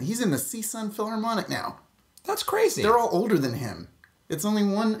he's in the CSUN Philharmonic now. That's crazy. They're all older than him. It's only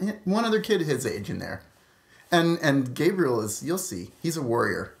one other kid his age in there. And Gabriel you'll see, he's a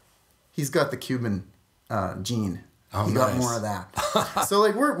warrior. He's got the Cuban gene. Oh, he got more of that.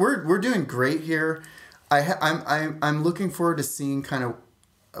 So we're doing great here. I'm looking forward to seeing kind of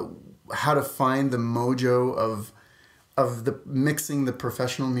how to find the mojo of the mixing the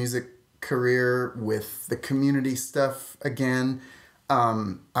professional music career with the community stuff again.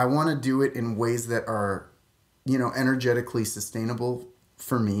 I want to do it in ways that are, energetically sustainable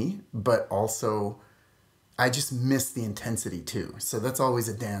for me, but also I just miss the intensity too. So that's always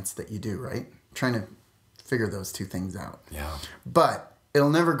a dance that you do, right? Trying to figure those two things out. Yeah. But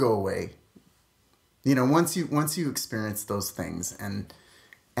it'll never go away. You know, once you experience those things and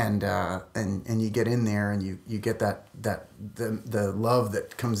you get in there and you get the love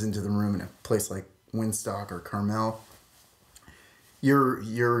that comes into the room in a place like Woodstock or Carmel,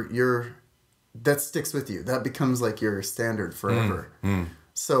 you're that sticks with you. That becomes like your standard forever.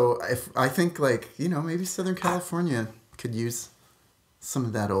 So I think like, you know, maybe Southern California could use some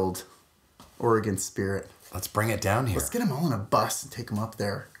of that old Oregon spirit. Let's bring it down here. Let's get them all on a bus and take them up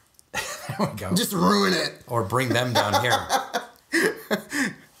there. There we go. Just ruin it. Or bring them down here.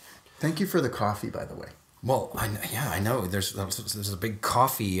 Thank you for the coffee, by the way. Well, I know. There's a big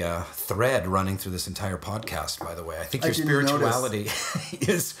coffee thread running through this entire podcast, by the way. I think your spirituality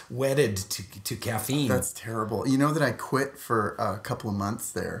is wedded to caffeine. That's terrible. You know that I quit for a couple of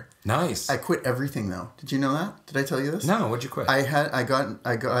months there. Nice. I quit everything, though. Did you know that? Did I tell you this? No, what'd you quit? I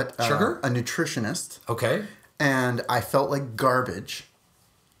got sugar? A nutritionist. Okay. And I felt like garbage.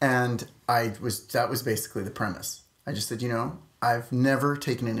 And that was basically the premise. I just said, you know, I've never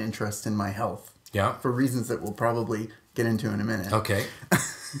taken an interest in my health. Yeah. For reasons that we'll probably get into in a minute. Okay.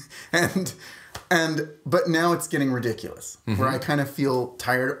 But now it's getting ridiculous. Where I kind of feel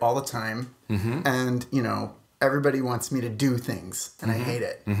tired all the time. And, you know, everybody wants me to do things. And I hate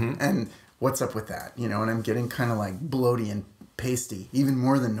it. And what's up with that? You know, and I'm getting kind of like bloaty and pasty, even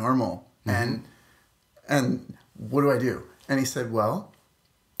more than normal. And what do I do? And he said, well,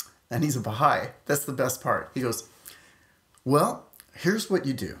 and he's a Baha'i. That's the best part. He goes, well, here's what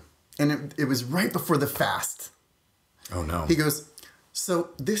you do. And it was right before the fast. Oh, no. He goes, so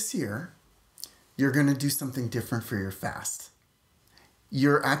this year, you're going to do something different for your fast.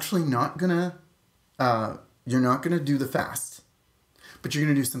 You're actually not going to, do the fast, but you're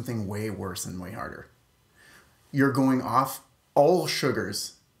going to do something way worse and way harder. You're going off all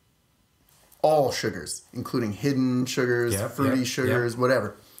sugars, including hidden sugars, fruity sugars,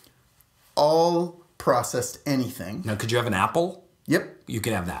 whatever. All processed anything. Now, could you have an apple? Yep. You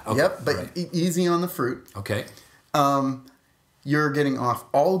can have that. Okay. Yep, but easy on the fruit. Okay. You're getting off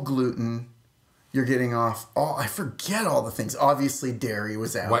all gluten. You're getting off all... I forget all the things. Obviously, dairy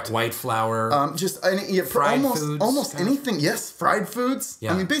was out. White flour. Fried foods. Almost anything. Yes, fried foods.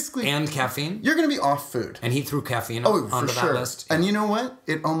 Yeah. I mean, basically... And caffeine? You're going to be off food. And he threw caffeine onto that list? And you know what?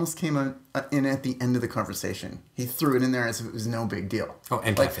 It almost came in at the end of the conversation. He threw it in there as if it was no big deal. Oh,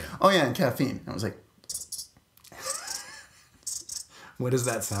 and caffeine. Oh, yeah, and caffeine. I was like... What is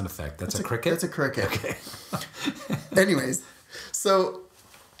that sound effect? That's a cricket? That's a cricket. Okay. Anyways, so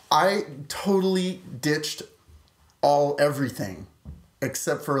I totally ditched everything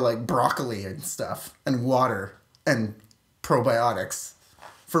except for like broccoli and stuff and water and probiotics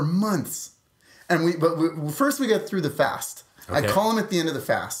for months. And first we got through the fast. Okay. I call him at the end of the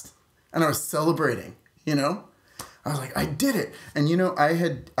fast and I was celebrating, you know? I was like, I did it. And you know, I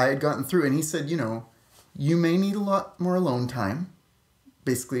had gotten through and he said, you know, you may need a lot more alone time.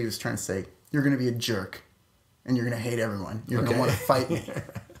 Basically, he was trying to say, you're going to be a jerk, and you're going to hate everyone. You're going to want to fight me.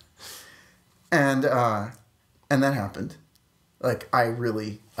 And that happened. Like, I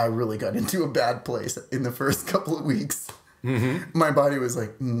really got into a bad place in the first couple of weeks. My body was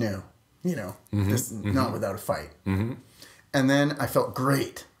like, no, you know, this not without a fight. And then I felt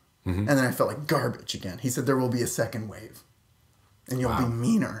great. And then I felt like garbage again. He said, there will be a second wave. And you'll be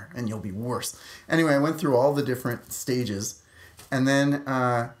meaner, and you'll be worse. Anyway, I went through all the different stages. And then,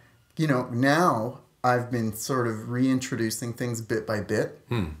 you know, now I've been sort of reintroducing things bit by bit.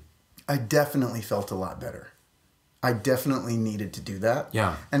 I definitely felt a lot better. I definitely needed to do that.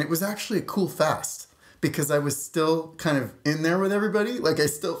 Yeah. And it was actually a cool fast because I was still kind of in there with everybody. Like, I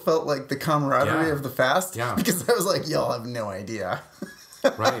still felt like the camaraderie of the fast. Yeah. Because I was like, y'all have no idea.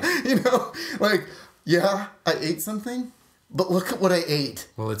 Right. You know, like, yeah, I ate something, but look at what I ate.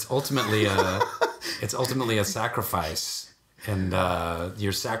 Well, it's ultimately a sacrifice. And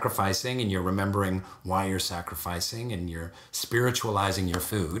you're sacrificing and you're remembering why you're sacrificing and you're spiritualizing your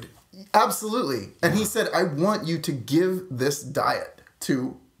food. Absolutely. And he said, I want you to give this diet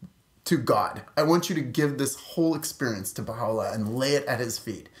to God. I want you to give this whole experience to Baha'u'llah and lay it at his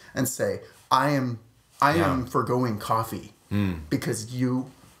feet and say, I am forgoing coffee because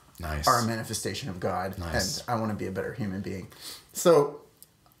you are a manifestation of God and I want to be a better human being. So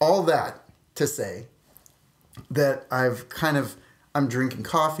all that to say that I'm drinking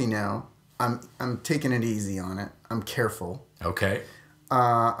coffee now. I'm taking it easy on it. I'm careful. Okay.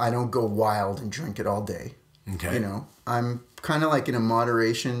 I don't go wild and drink it all day. Okay. You know, I'm kind of like in a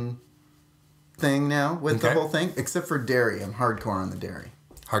moderation thing now with the whole thing, except for dairy. I'm hardcore on the dairy.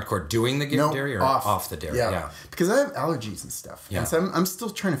 Hardcore doing the dairy or off the dairy? Yeah. Because I have allergies and stuff. Yeah. And so I'm still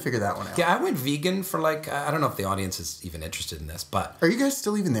trying to figure that one out. Yeah, I went vegan for I don't know if the audience is even interested in this, but... Are you guys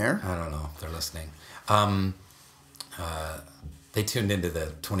still even there? I don't know if they're listening. They tuned into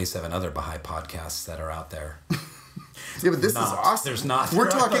the 27 other Baha'i podcasts that are out there. Yeah, but this is awesome. There's not. We're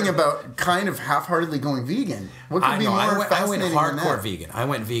talking about kind of half-heartedly going vegan. What could be more fascinating I went than hardcore that? vegan. I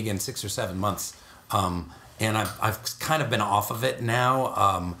went vegan 6 or 7 months, and I've kind of been off of it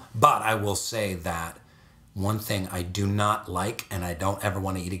now. But I will say that one thing I do not like, and I don't ever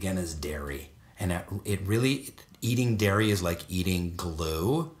want to eat again, is dairy. And it really, eating dairy is like eating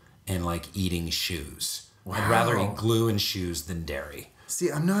glue and like eating shoes. Wow. I'd rather eat glue and shoes than dairy. See,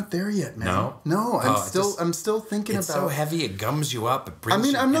 I'm not there yet, man. No, I'm still thinking it's about. It's so heavy, it gums you up. It brings. I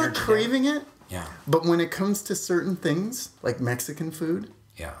mean, I'm not craving it. Yeah. But when it comes to certain things like Mexican food,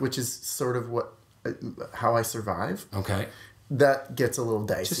 yeah, which is sort of how I survive. Okay. That gets a little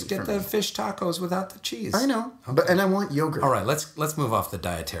dicey. Just get the fish tacos without the cheese. I know, okay. And I want yogurt. All right, let's move off the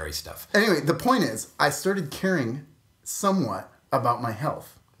dietary stuff. Anyway, the point is, I started caring somewhat about my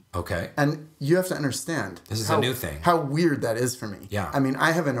health. Okay. And you have to understand. This is a new thing. How weird that is for me. Yeah. I mean,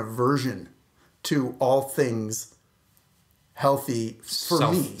 I have an aversion to all things healthy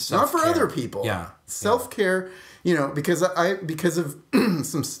for me, not for other people. Yeah. Self-care, because of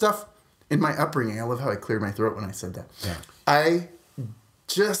some stuff in my upbringing. I love how I cleared my throat when I said that. Yeah. I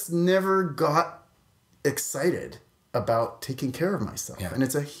just never got excited about taking care of myself. Yeah. And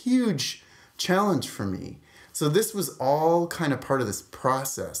it's a huge challenge for me. So this was all kind of part of this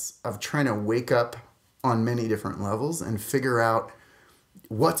process of trying to wake up on many different levels and figure out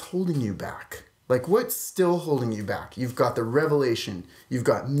what's holding you back. Like, what's still holding you back? You've got the revelation. You've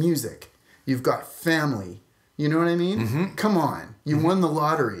got music. You've got family. You know what I mean? Mm-hmm. Come on. You won the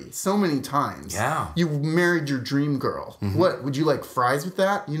lottery so many times. Yeah. You married your dream girl. Mm-hmm. What? Would you like fries with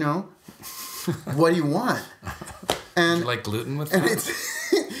that? What do you want? And would you like gluten with that?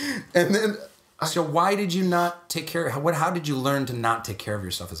 And then... So why did you not take care? How did you learn to not take care of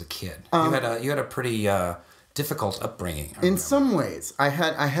yourself as a kid? You had a pretty difficult upbringing. In some ways, I had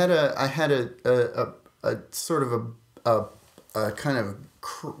a sort of a kind of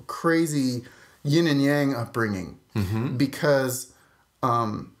crazy yin and yang upbringing, because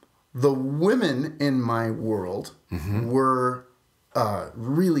the women in my world were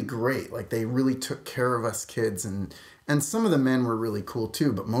really great. Like, they really took care of us kids, and some of the men were really cool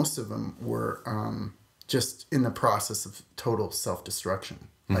too, but most of them were just in the process of total self-destruction.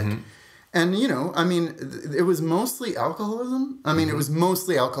 Like, and I mean, it was mostly alcoholism. I mean, it was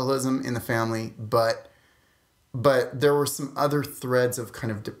mostly alcoholism in the family, but there were some other threads of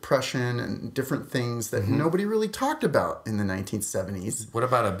kind of depression and different things that nobody really talked about in the 1970s. What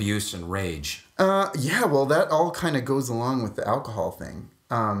about abuse and rage? Yeah, well, that all kind of goes along with the alcohol thing.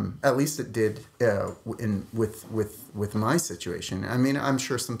 At least it did with my situation. I mean, I'm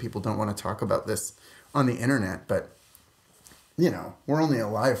sure some people don't want to talk about this on the internet, but we're only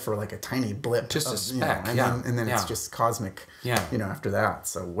alive for like a tiny blip. Just a speck, and then it's just cosmic. Yeah. After that,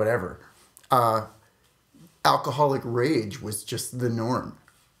 so whatever. Alcoholic rage was just the norm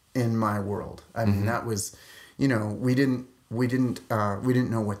in my world. I mean, that was, we didn't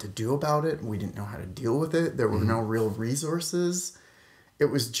know what to do about it. We didn't know how to deal with it. There were no real resources. It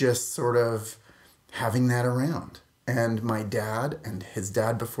was just sort of having that around. And my dad and his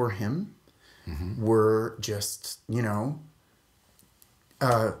dad before him were just, it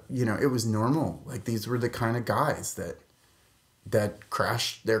was normal. Like, these were the kind of guys that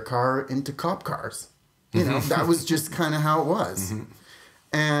crashed their car into cop cars. That was just kind of how it was.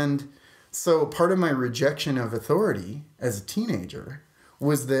 And so part of my rejection of authority as a teenager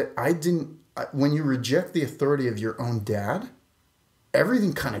was that when you reject the authority of your own dad,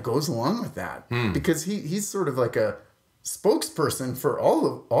 everything kind of goes along with that, because he's sort of like a spokesperson for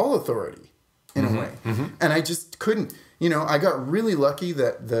all authority in a way. And I just couldn't, I got really lucky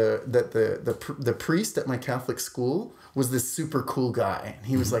that the priest at my Catholic school was this super cool guy. And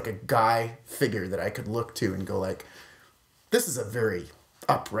he was like a guy figure that I could look to and go like, this is a very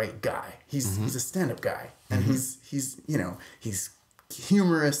upright guy. He's a stand-up guy. And he's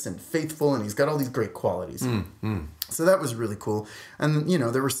humorous and faithful, and he's got all these great qualities. So that was really cool. And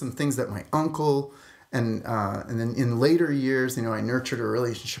there were some things that my uncle and then in later years, I nurtured a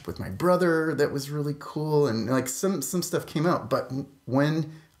relationship with my brother that was really cool, and like some stuff came out. But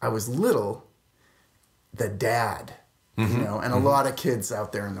when I was little, the dad, and a lot of kids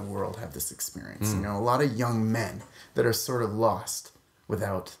out there in the world have this experience. A lot of young men that are sort of lost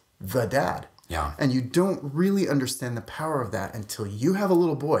without the dad. Yeah. And you don't really understand the power of that until you have a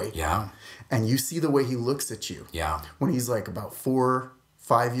little boy. Yeah. And you see the way he looks at you. Yeah. When he's like about 4,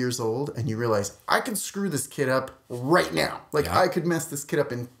 5 years old, and you realize, I can screw this kid up right now. Like, I could mess this kid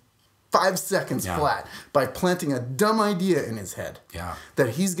up in 5 seconds flat by planting a dumb idea in his head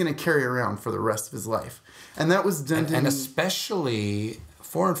that he's going to carry around for the rest of his life. And that was done to me. And especially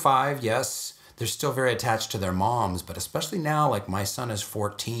 4 and 5, yes, they're still very attached to their moms, but especially now, like my son is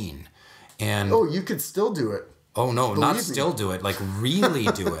 14. And oh, you could still do it. Oh, no, not still do it. Like really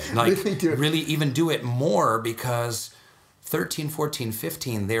do it. Like really even do it more, because 13, 14,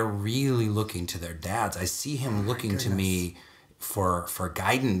 15, they're really looking to their dads. I see him looking to me for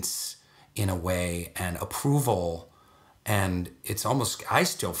guidance in a way, and approval. And it's almost, I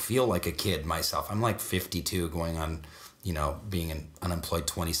still feel like a kid myself. I'm like 52 going on, you know, being an unemployed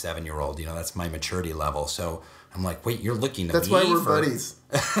 27-year-old. You know, that's my maturity level. So I'm like, wait, you're looking to me. That's why we're buddies.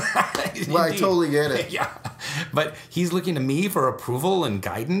 Well, I totally get it. Yeah. But he's looking to me for approval and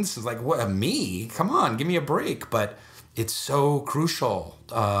guidance. It's like, what, me? Come on, give me a break. But it's so crucial,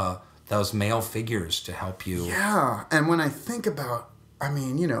 those male figures to help you. Yeah. And when I think about, I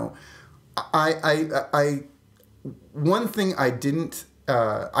mean, you know, one thing I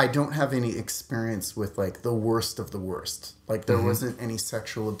don't have any experience with, like, the worst of the worst. Like, there wasn't any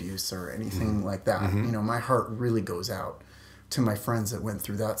sexual abuse or anything like that. You know, my heart really goes out to my friends that went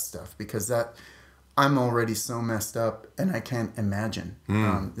through that stuff, because I'm already so messed up, and I can't imagine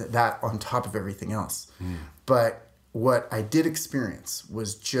that on top of everything else. But what I did experience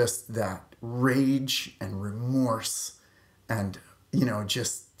was just that rage and remorse and, you know,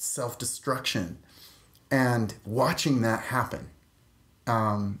 just self-destruction, and watching that happen.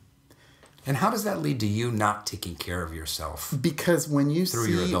 And how does that lead to you not taking care of yourself? Because when you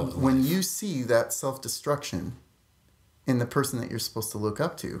see that self-destruction in the person that you're supposed to look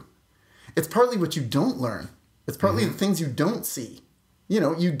up to, it's partly what you don't learn. It's partly the things you don't see. You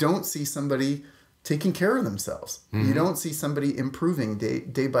know, you don't see somebody taking care of themselves. You don't see somebody improving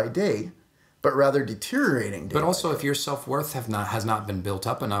day by day, but rather deteriorating day by day. But also, if your self-worth has not been built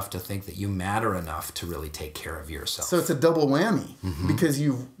up enough to think that you matter enough to really take care of yourself. So it's a double whammy, because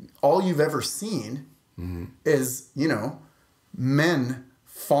all you've ever seen is, you know, men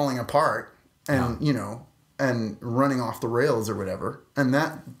falling apart and, you know, and running off the rails or whatever. And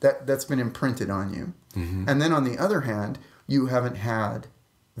that's been imprinted on you. And then on the other hand, you haven't had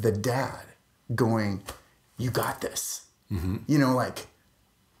the dad going, you got this. You know, like,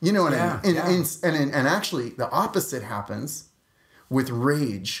 you know what I mean? And actually, the opposite happens with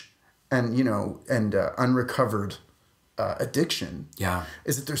rage and, you know, and unrecovered addiction. Yeah.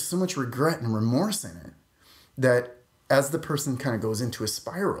 Is that there's so much regret and remorse in it that as the person kind of goes into a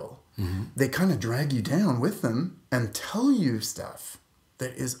spiral, they kind of drag you down with them and tell you stuff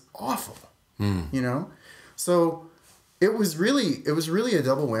that is awful. You know? So it was really a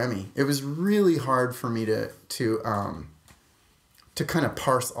double whammy. It was really hard for me to kind of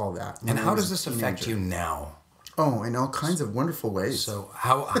parse all that. And how does this affect you now? Oh, in all kinds of wonderful ways. So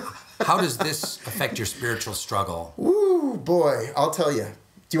how does this affect your spiritual struggle? Ooh, boy, I'll tell you.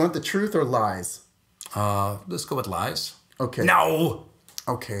 Do you want the truth or lies? Let's go with lies. Okay. No!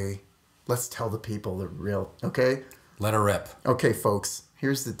 Okay. Let's tell the people the real, okay? Let her rip. Okay, folks.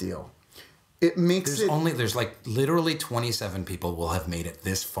 Here's the deal. It makes There's like literally 27 people will have made it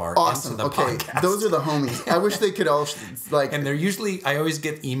this far into the podcast. Those are the homies. I wish they could all, like... And they're usually, I always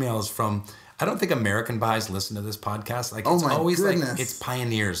get emails from, I don't think American Baha'is listen to this podcast. Like, it's always goodness. Like, it's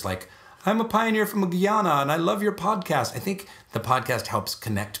pioneers. Like, I'm a pioneer from Guyana and I love your podcast. I think the podcast helps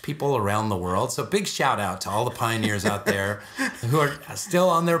connect people around the world. So big shout out to all the pioneers out there who are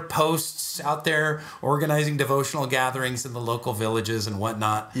still on their posts out there organizing devotional gatherings in the local villages and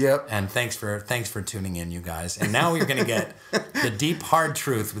whatnot. Yep. And thanks for tuning in, you guys. And now we're going to get the deep hard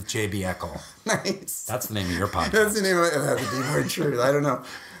truth with JB Eckl. Nice. That's the name of your podcast. That's the name of it. The deep hard truth. I don't know.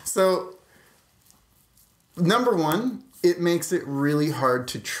 So, number one, it makes it really hard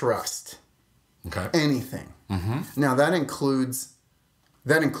to trust anything. Now that includes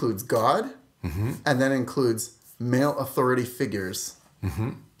God, and that includes male authority figures,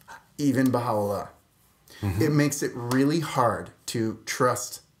 even Baha'u'llah. It makes it really hard to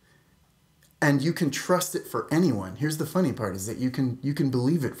trust, and you can trust it for anyone. Here's the funny part: is that you can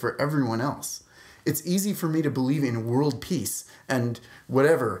believe it for everyone else. It's easy for me to believe in world peace and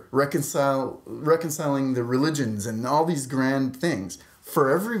whatever, reconciling the religions and all these grand things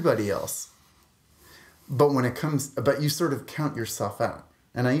for everybody else. But but you sort of count yourself out.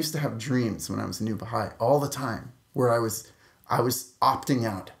 And I used to have dreams when I was a new Baha'i all the time where I was opting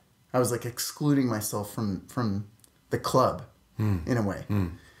out. I was like excluding myself from the club in a way.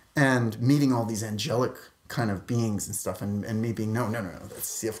 And meeting all these angelic kind of beings and stuff, and me being no,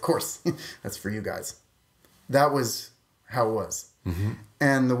 that's, of course that's for you guys. That was how it was.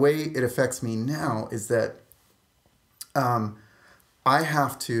 And the way it affects me now is that I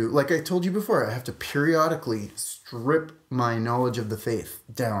have to, like I told you before, I have to periodically strip my knowledge of the faith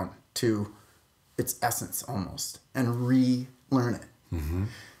down to its essence almost and relearn it. Mm-hmm.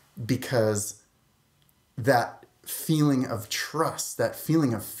 Because that feeling of trust, that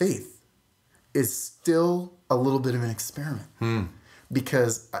feeling of faith is still a little bit of an experiment.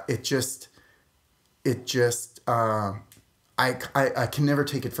 Because I can never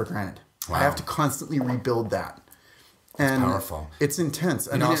take it for granted. Wow. I have to constantly rebuild that. And powerful. It's intense.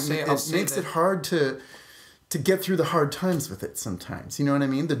 I mean, it makes it hard to get through the hard times with it sometimes. You know what I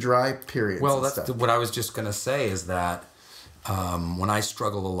mean? The dry periods. Well, that's what I was just going to say is that when I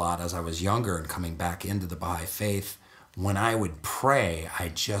struggled a lot as I was younger and coming back into the Baha'i Faith, when I would pray, I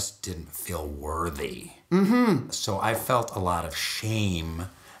just didn't feel worthy. Mm-hmm. So I felt a lot of shame,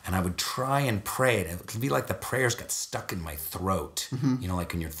 and I would try and pray. It would be like the prayers got stuck in my throat. Mm-hmm. You know,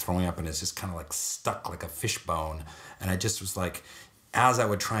 like when you're throwing up and it's just kind of like stuck like a fishbone. And I just was like, as I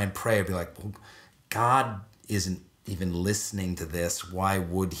would try and pray, I'd be like, well, God isn't even listening to this. Why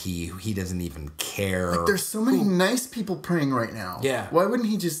would he? He doesn't even care. Like there's so many nice people praying right now. Yeah. Why wouldn't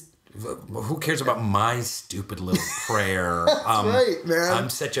he just... Who cares about my stupid little prayer? That's right, man. I'm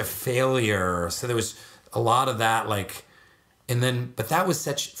such a failure. So there was a lot of that, like, and then, but that was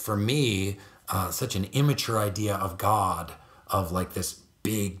such, for me, such an immature idea of God, of like this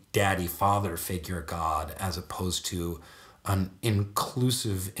big daddy father figure God, as opposed to an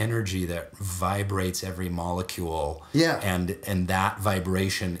inclusive energy that vibrates every molecule. Yeah. And that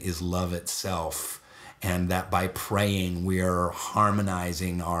vibration is love itself. And that by praying, we are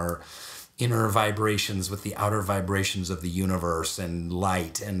harmonizing our inner vibrations with the outer vibrations of the universe, and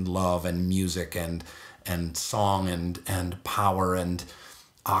light and love and music and song and power and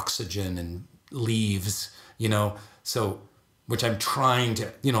oxygen and leaves, you know. So, which I'm trying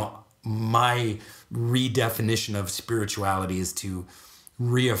to, you know, my redefinition of spirituality is to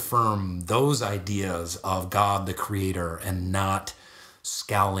reaffirm those ideas of God the Creator, and not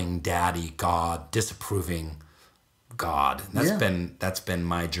scowling daddy God, disapproving God. That's been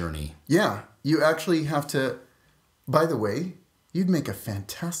my journey. Yeah, you actually have to. By the way, you'd make a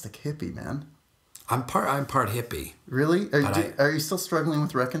fantastic hippie, man. I'm part hippie. Really? Are you still struggling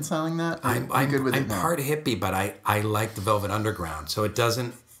with reconciling that? I'm good with it now? I'm part hippie, but I like the Velvet Underground, so it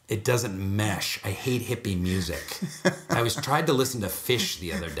doesn't mesh. I hate hippie music. I tried to listen to Fish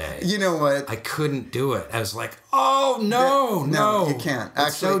the other day. You know what? I couldn't do it. I was like, oh no, you can't.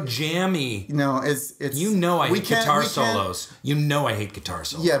 It's so jammy. No, it's you know I hate guitar solos. You know I hate guitar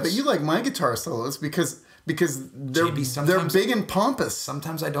solos. Yeah, but you like my guitar solos because they're big and pompous.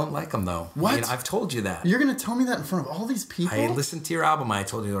 Sometimes I don't like them though. What? I mean, I've told you that. You're gonna tell me that in front of all these people? I listened to your album. I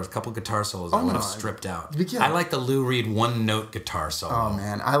told you there was a couple guitar solos I would have stripped out. Yeah. I like the Lou Reed one-note guitar solo. Oh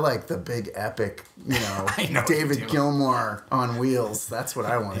man, I like the big epic, you know, David Gilmour on wheels. That's what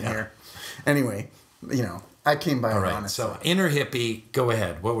I want to hear. Anyway, you know, I came by. All right. So inner hippie. Go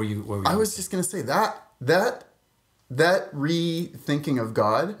ahead. What were you? I was just gonna say that rethinking of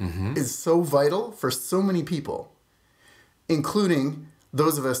God is so vital for so many people, including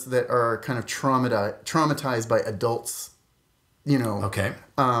those of us that are kind of traumatized by adults, you know. Okay.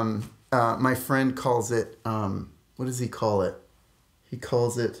 My friend calls it, what does he call it? He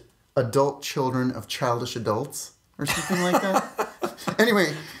calls it adult children of childish adults or something like that.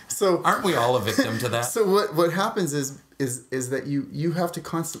 Anyway, so... Aren't we all a victim to that? So what happens is that you have to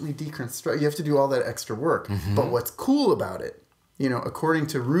constantly deconstruct. You have to do all that extra work. Mm-hmm. But what's cool about it, you know, according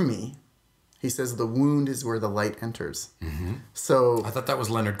to Rumi, he says the wound is where the light enters. Mm-hmm. So I thought that was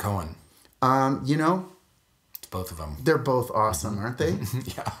Leonard Cohen. You know, it's both of them. They're both awesome, aren't they?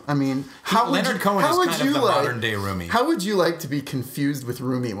 Yeah. I mean, Leonard Cohen is kind of the modern day Rumi. How would you like to be confused with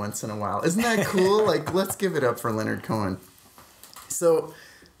Rumi once in a while? Isn't that cool? Like, let's give it up for Leonard Cohen. So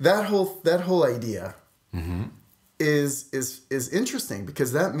that whole idea. Mm-hmm. is interesting,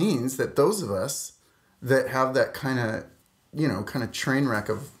 because that means that those of us that have that kind of train wreck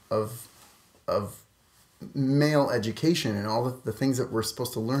of male education and all the things that we're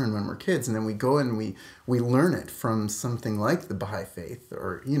supposed to learn when we're kids, and then we go and we learn it from something like the Baha'i Faith,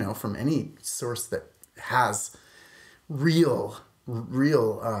 or, you know, from any source that has real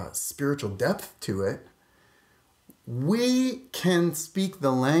spiritual depth to it, we can speak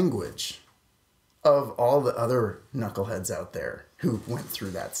the language of all the other knuckleheads out there who went through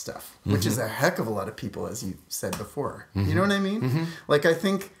that stuff, which is a heck of a lot of people, as you said before. Mm-hmm. You know what I mean? Mm-hmm. Like, I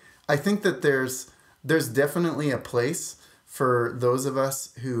think that there's definitely a place for those of us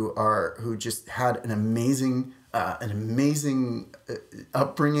who just had an amazing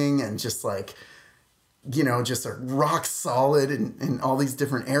upbringing, and just like you know, just are rock solid in all these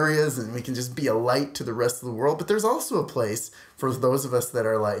different areas, and we can just be a light to the rest of the world. But there's also a place for those of us that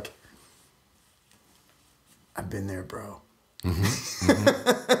are like, I've been there, bro. Mm-hmm.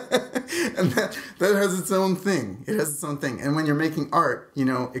 Mm-hmm. And that has its own thing. It has its own thing. And when you're making art, you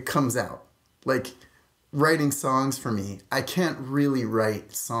know, it comes out. Like writing songs for me, I can't really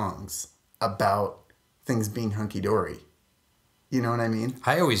write songs about things being hunky-dory. You know what I mean?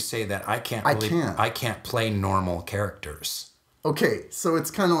 I always say that I can't play normal characters. Okay, so it's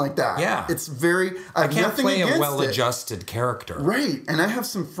kind of like that. Yeah. It's very... I can't play a well-adjusted character. Right, and I have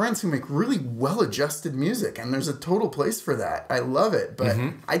some friends who make really well-adjusted music, and there's a total place for that. I love it, but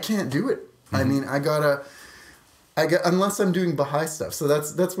I can't do it. Mm-hmm. I mean, unless I'm doing Baha'i stuff. So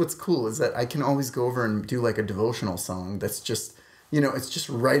that's what's cool, is that I can always go over and do like a devotional song that's just... You know, it's just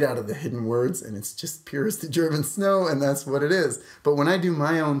right out of the hidden words, and it's just pure as the German snow, and that's what it is. But when I do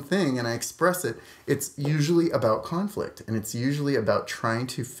my own thing and I express it, it's usually about conflict, and it's usually about trying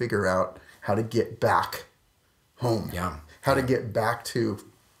to figure out how to get back home. Yeah. How to get back to,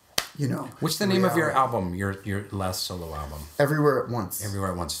 you know. What's the name of your album, your last solo album? Everywhere at Once.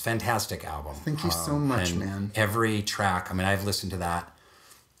 Everywhere at Once. Fantastic album. Thank you so much, man. Every track, I mean, I've listened to that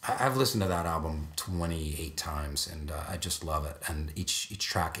album 28 times, and I just love it. And each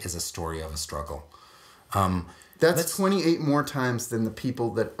track is a story of a struggle. That's 28 more times than the people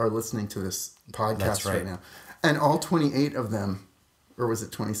that are listening to this podcast right now. And all 28 of them, or was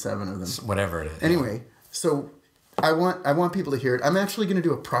it 27 of them? Whatever it is. Anyway, so I want people to hear it. I'm actually going to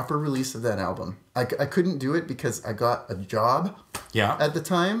do a proper release of that album. I couldn't do it because I got a job at the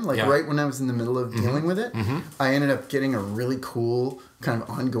time, right when I was in the middle of dealing with it. Mm-hmm. I ended up getting a really cool kind of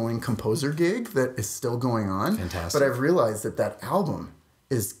ongoing composer gig that is still going on. Fantastic. But I've realized that album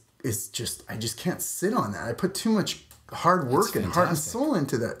is just, I just can't sit on that. I put too much hard work and heart and soul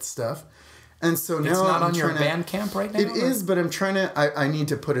into that stuff. And so now it's not on your Bandcamp right now? It is, but I'm trying to, I need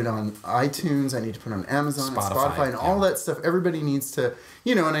to put it on iTunes, I need to put it on Amazon, Spotify, and all that stuff. Everybody needs to,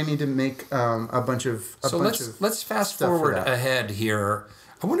 you know, and I need to make a bunch of let's fast forward ahead here.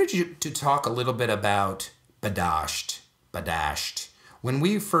 I wanted you to talk a little bit about Badasht. When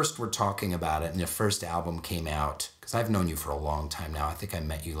we first were talking about it and the first album came out, because I've known you for a long time now. I think I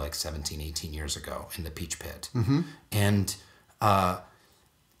met you like 17, 18 years ago in the Peach Pit. Mm-hmm. And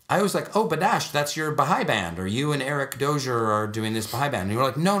I was like, oh, Badasht, that's your Baha'i band, or you and Eric Dozier are doing this Baha'i band. And you were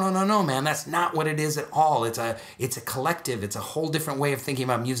like, no, man, that's not what it is at all. It's a collective. It's a whole different way of thinking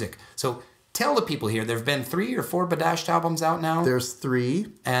about music. So tell the people here, there have been 3 or 4 Badasht albums out now. There's 3.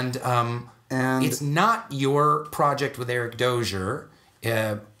 And it's not your project with Eric Dozier.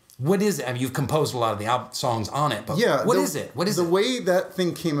 What is it? I mean, you've composed a lot of the songs on it, but what is it? What is the way that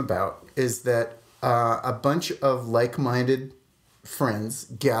thing came about is that a bunch of like-minded friends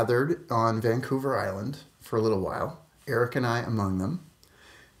gathered on Vancouver Island for a little while, Eric and I among them,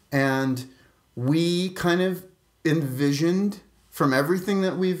 and we kind of envisioned from everything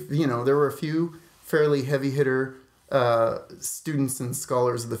that we've, you know, there were a few fairly heavy hitter students and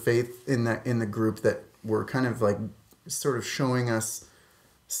scholars of the faith in the group that were kind of like sort of showing us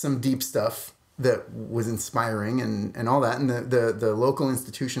some deep stuff that was inspiring and all that, and the local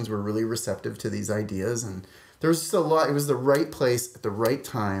institutions were really receptive to these ideas, and there was just a lot. It was the right place at the right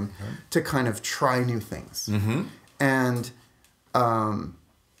time to kind of try new things. Mm-hmm.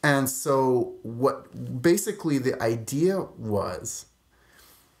 And so what basically the idea was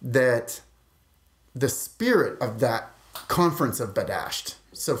that the spirit of that conference of Badasht.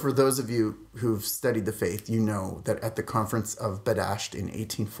 So for those of you who've studied the faith, you know that at the conference of Badasht in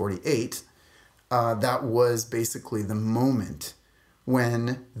 1848, that was basically the moment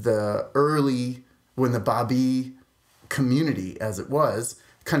when the Baha'i community, as it was,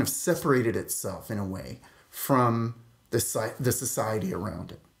 kind of separated itself in a way from the society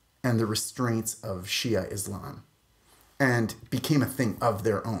around it and the restraints of Shia Islam, and became a thing of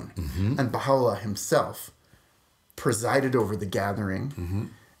their own. Mm-hmm. And Baha'u'llah himself presided over the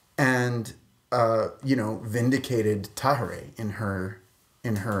gathering, and vindicated Tahirih in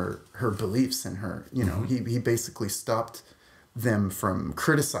her beliefs and her, you know, he basically stopped them from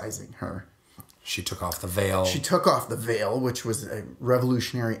criticizing her. She took off the veil. She took off the veil, which was a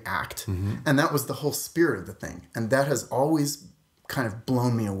revolutionary act. Mm-hmm. And that was the whole spirit of the thing. And that has always kind of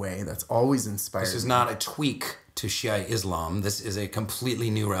blown me away. That's always inspired me. This is not a tweak to Shia Islam. This is a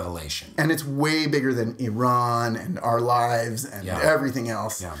completely new revelation. And it's way bigger than Iran and our lives and everything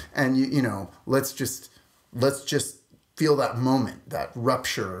else. Yeah. And, you know, let's just feel that moment, that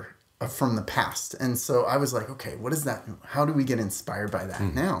rupture from the past. And so I was like, okay, what is that? How do we get inspired by that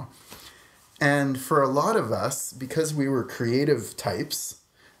now? And for a lot of us, because we were creative types,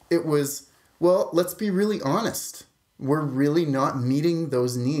 it was Well, let's be really honest. We're really not meeting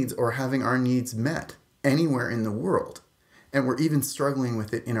those needs or having our needs met anywhere in the world. And we're even struggling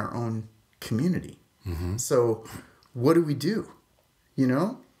with it in our own community. Mm-hmm. So what do we do? You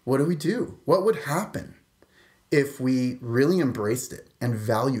know, what do we do? What would happen if we really embraced it and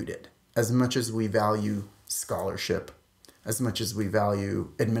valued it as much as we value scholarship, as much as we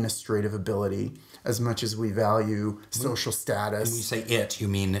value administrative ability, as much as we value social status? When you say it, you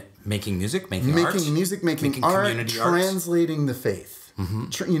mean making music, making art? Making music, making art, translating the faith.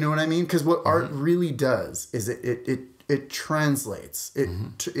 Mm-hmm. You know what I mean? Because what art really does is it translates.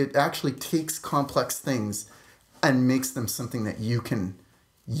 It actually takes complex things and makes them something that you can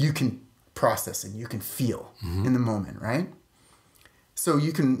process and you can feel in the moment, right? So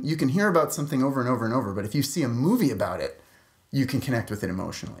you can hear about something over and over and over, but if you see a movie about it, you can connect with it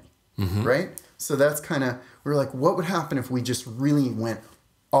emotionally, right? So that's kind of, we're like, what would happen if we just really went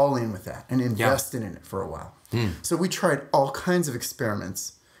all in with that and invested in it for a while? So we tried all kinds of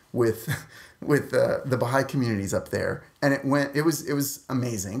experiments with the Baha'i communities up there, and it was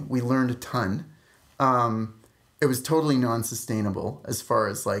amazing. We learned a ton. It was totally non-sustainable as far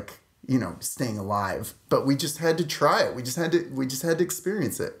as like, you know, staying alive, but we just had to try it. We just had to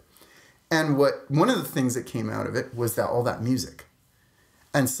experience it. And one of the things that came out of it was all that music.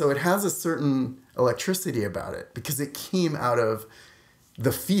 And so it has a certain electricity about it because it came out of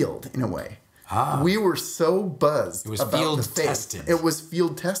the field in a way. We were so buzzed about the faith. Tested. It was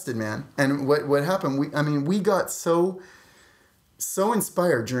field tested, man. And what happened, we got so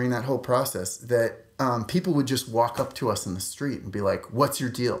inspired during that whole process that people would just walk up to us in the street and be like, "What's your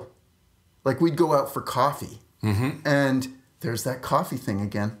deal?" Like we'd go out for coffee and there's that coffee thing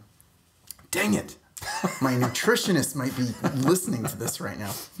again. Dang it. My nutritionist might be listening to this right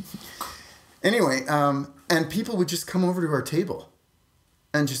now. Anyway, and people would just come over to our table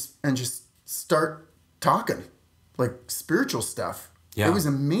and just start talking like spiritual stuff. Yeah. It was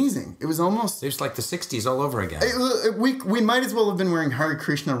amazing. It was almost... It was like the 60s all over again. We might as well have been wearing Hare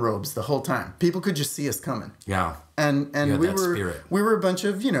Krishna robes the whole time. People could just see us coming. Yeah. And we were a bunch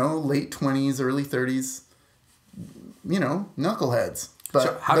of, you know, late 20s, early 30s, you know, knuckleheads.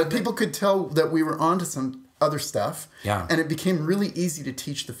 But people could tell that we were onto some other stuff. Yeah. And it became really easy to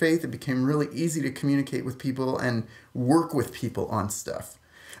teach the faith. It became really easy to communicate with people and work with people on stuff.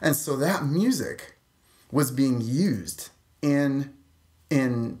 And so that music was being used in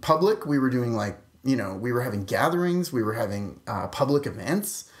public. We were doing like, you know, we were having gatherings. We were having public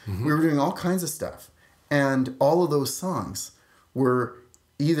events. We were doing all kinds of stuff. And all of those songs were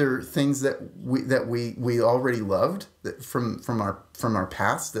either things that we already loved from our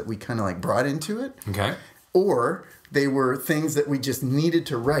past that we kind of like brought into it. Okay. Or they were things that we just needed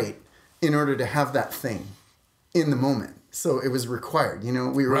to write in order to have that thing in the moment. So it was required, you know.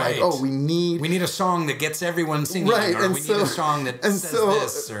 We were like, oh, we need a song that gets everyone singing, right? Or we need a song that says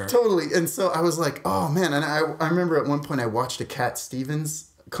this, or totally. And so I was like, oh man, and I remember at one point I watched a Cat Stevens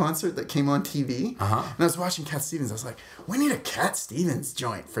concert that came on TV, and I was watching Cat Stevens. I was like, we need a Cat Stevens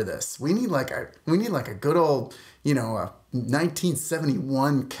joint for this. We need like a good old, you know,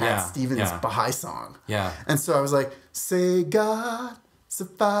 1971 Cat Stevens Baha'i song. Yeah. And so I was like, say God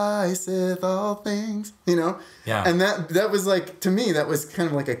sufficeth all things, you know? Yeah. And that was like, to me, that was kind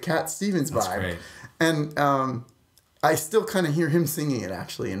of like a Cat Stevens vibe. That's great. And I still kind of hear him singing it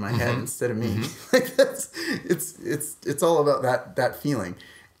actually in my head instead of me. Like it's all about that feeling.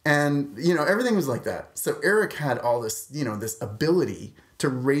 And, you know, everything was like that. So Eric had all this, you know, this ability to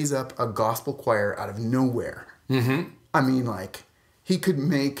raise up a gospel choir out of nowhere. I mean, like, he could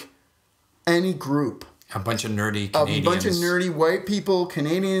make any group. A bunch of nerdy Canadians. A bunch of nerdy white people,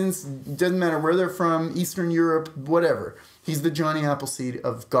 Canadians, doesn't matter where they're from, Eastern Europe, whatever. He's the Johnny Appleseed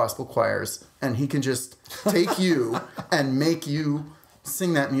of gospel choirs, and he can just take you and make you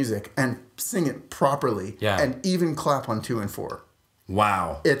sing that music and sing it properly and even clap on 2 and 4.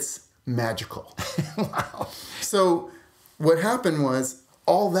 Wow. It's magical. Wow. So what happened was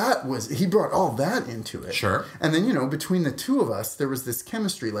he brought all that into it. Sure. And then, you know, between the two of us, there was this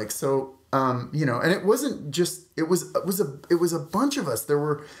chemistry. Like, so, you know, and it wasn't just, it was a bunch of us. There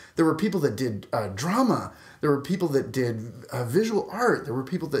were people that did drama. There were people that did visual art. There were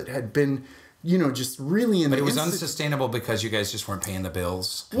people that had been, you know, just really in. But it was unsustainable because you guys just weren't paying the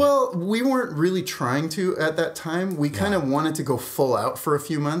bills. Well, we weren't really trying to at that time. We kind of wanted to go full out for a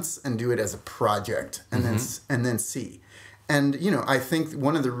few months and do it as a project, and then see. And you know, I think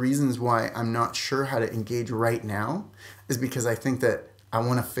one of the reasons why I'm not sure how to engage right now is because I think that I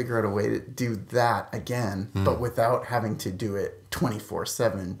want to figure out a way to do that again, but without having to do it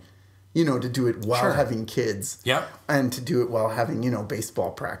 24/7. You know, to do it while having kids. Yep. And to do it while having, you know,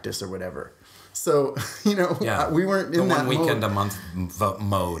 baseball practice or whatever. So, we weren't in that one weekend mode. a month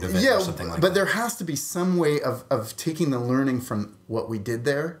mode of it or something like that. But there has to be some way of taking the learning from what we did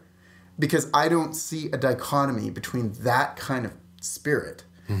there, because I don't see a dichotomy between that kind of spirit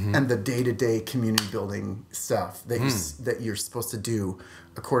and the day-to-day community building stuff that you're supposed to do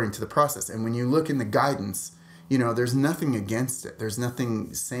according to the process. And when you look in the guidance, there's nothing against it. There's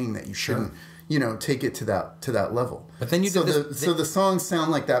nothing saying that you shouldn't, take it to that level. But then you did so the songs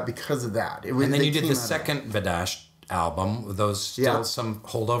sound like that because of that. And then you did the second Badasht album. Were those still some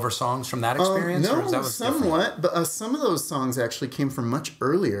holdover songs from that experience? No, or that was somewhat. But some of those songs actually came from much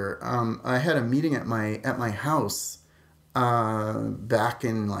earlier. I had a meeting at my house back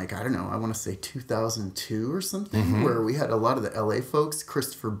in I don't know, I want to say 2002 or something, where we had a lot of the LA folks.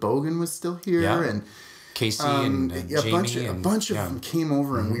 Christopher Bogan was still here, and Casey and Jamie. A bunch of them came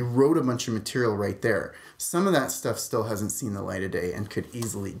over, and we wrote a bunch of material right there. Some of that stuff still hasn't seen the light of day and could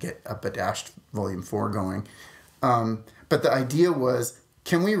easily get a Badasht Volume 4 going. But the idea was,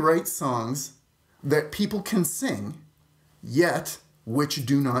 can we write songs that people can sing, yet which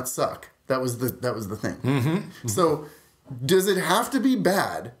do not suck? That was the thing. So, does it have to be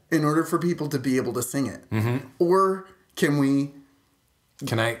bad in order for people to be able to sing it, or can we?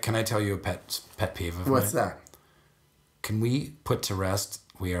 Can I tell you a pet peeve of mine? What's that? Can we put to rest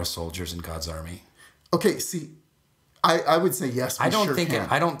 "We Are Soldiers in God's Army"? Okay, see, I would say yes. I don't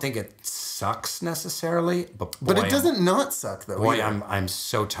think it sucks necessarily, but it doesn't not suck though. Boy, I'm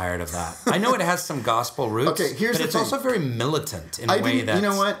so tired of that. I know it has some gospel roots. Okay, here's but the it's thing. also very militant in a way that you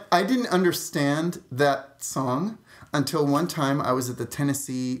know what? I didn't understand that song until one time I was at the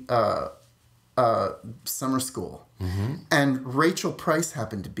Tennessee summer school, and Rachel Price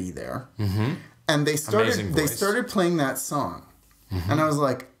happened to be there, and they started playing that song, and I was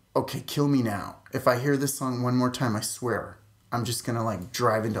like, okay, kill me now. If I hear this song one more time, I swear I'm just gonna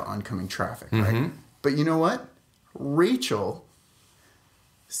drive into oncoming traffic, right? But you know what? Rachel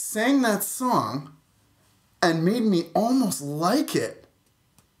sang that song and made me almost like it.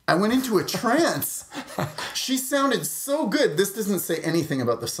 I went into a trance. She sounded so good. This doesn't say anything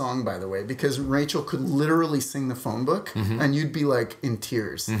about the song, by the way, because Rachel could literally sing the phone book, and you'd be in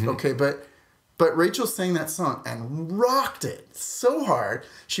tears. Okay, but Rachel sang that song and rocked it so hard.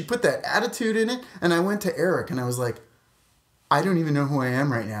 She put that attitude in it, and I went to Eric and I was like, I don't even know who I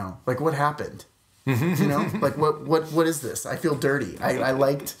am right now. What happened? What is this? I feel dirty.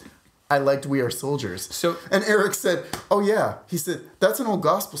 I liked We Are Soldiers. And Eric said, oh yeah. He said, that's an old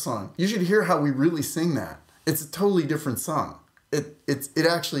gospel song. You should hear how we really sing that. It's a totally different song. It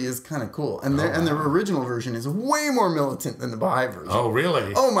actually is kind of cool. And the original version is way more militant than the Baha'i version. Oh,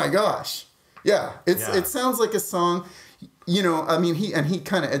 really? Oh my gosh. Yeah. It sounds like a song, he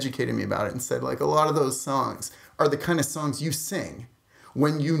kind of educated me about it and said a lot of those songs are the kind of songs you sing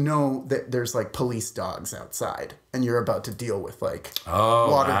when you know that there's police dogs outside and you're about to deal with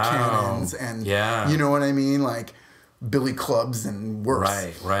water cannons and you know what I mean, billy clubs and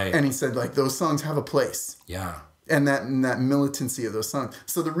worse. Right. And he said those songs have a place. Yeah. And that militancy of those songs.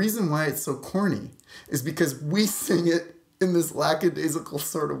 So the reason why it's so corny is because we sing it in this lackadaisical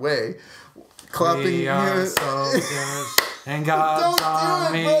sort of way, clapping. We are soldiers and God's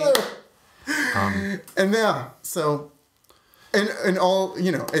army. And so. And all,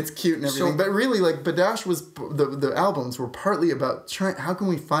 it's cute and everything. But really, Badasht was, the albums were partly about how can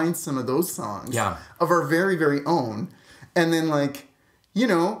we find some of those songs of our very, very own. And then,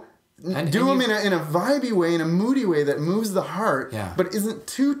 do them in a vibey way, in a moody way that moves the heart, but isn't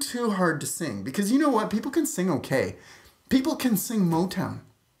too hard to sing. Because you know what? People can sing okay. People can sing Motown.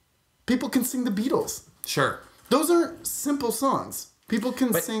 People can sing the Beatles. Sure. Those aren't simple songs. People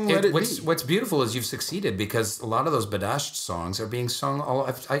can sing Let It Be. What's beautiful is you've succeeded because a lot of those Badasht songs are being sung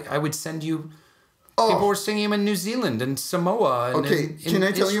I would send you... People were singing them in New Zealand and Samoa and can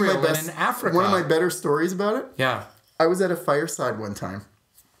I tell Israel you my best, and in Africa. one of my better stories about it? Yeah. I was at a fireside one time.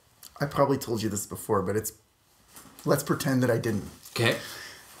 I probably told you this before, but let's pretend that I didn't. Okay.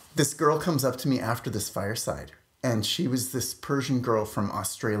 This girl comes up to me after this fireside, and she was this Persian girl from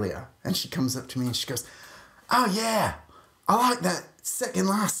Australia, and she comes up to me and she goes, oh yeah, I like that second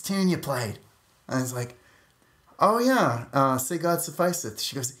last tune you played. And I was like, oh yeah, Say God Sufficeth.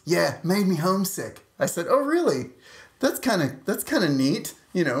 She goes, yeah, made me homesick. I said, oh really? That's kind of neat,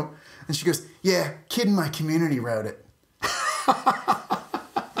 And she goes, yeah, kid in my community wrote it.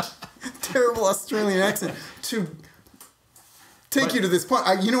 Terrible Australian accent to take you to this point.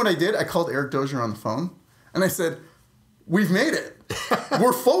 You know what I did? I called Eric Dozier on the phone and I said, we've made it.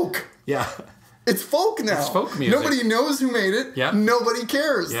 We're folk. Yeah. It's folk now. It's folk music. Nobody knows who made it. Yeah. Nobody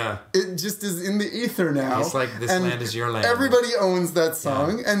cares. Yeah. It just is in the ether now. It's like this land is your land. Everybody owns that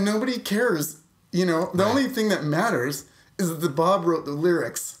song and nobody cares You know, the only thing that matters is that the Bob wrote the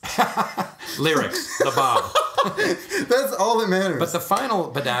lyrics. Lyrics, the Bob. That's all that matters. But the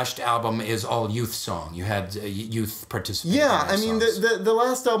final Badasht album is all youth song. You had youth participate. Yeah, I mean, the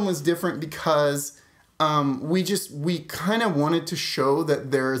last album was different because we kind of wanted to show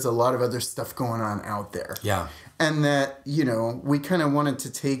that there is a lot of other stuff going on out there. Yeah. And that, you know, we kind of wanted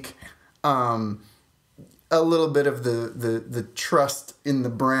to take a little bit of the trust in the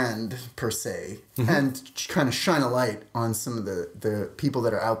brand, per se, and kind of shine a light on some of the people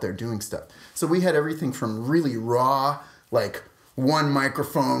that are out there doing stuff. So we had everything from really raw, like one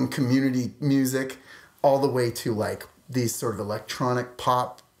microphone community music, all the way to like these sort of electronic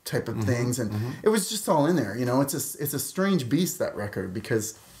pop type of things. And it was just all in there. You know, it's a strange beast, that record,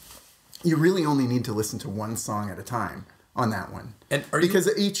 because you really only need to listen to one song at a time on that one. And because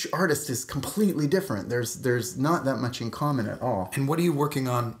each artist is completely different. There's not that much in common at all. And what are you working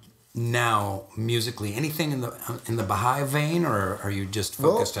on now musically? Anything in the Baha'i vein, or are you just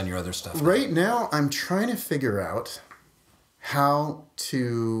focused on your other stuff? Right now I'm trying to figure out how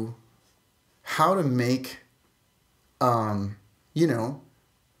to make you know,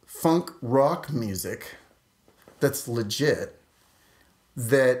 funk rock music that's legit,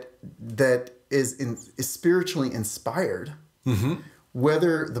 that is spiritually inspired,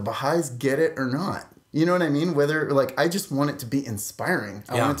 whether the Baha'is get it or not. You know what I mean? Whether, like, I just want it to be inspiring.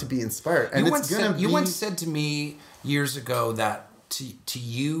 I want it to be inspired. And you once said to me years ago that to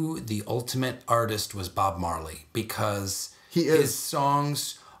you, the ultimate artist was Bob Marley, because his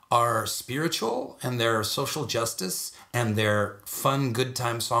songs are spiritual and they're social justice and they're fun, good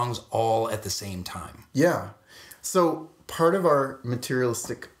time songs all at the same time. Yeah. So part of our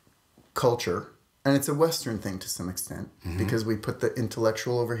materialistic culture, and it's a Western thing to some extent, because we put the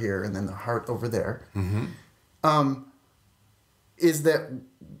intellectual over here and then the heart over there, is that,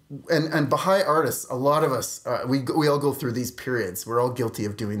 and Baha'i artists, a lot of us, we all go through these periods. We're all guilty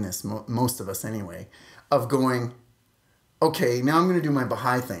of doing this, most of us anyway, of going, okay, now I'm going to do my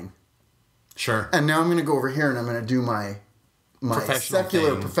Baha'i thing. Sure. And now I'm going to go over here and I'm going to do my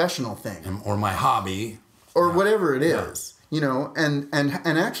secular professional thing. Or my hobby. Or whatever it is. You know, and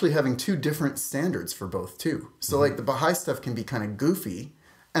actually having two different standards for both too. So like the Baha'i stuff can be kind of goofy,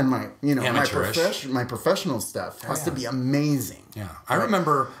 and my professional stuff has to be amazing. Yeah, I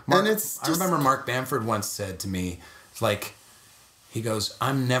remember. Mark Bamford once said to me, like, he goes,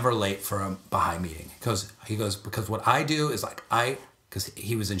 "I'm never late for a Baha'i meeting." He goes because what I do is like because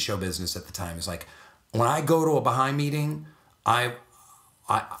he was in show business at the time. Is like when I go to a Baha'i meeting, I'm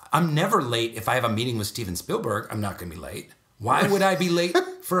never late. If I have a meeting with Steven Spielberg, I'm not going to be late. Why would I be late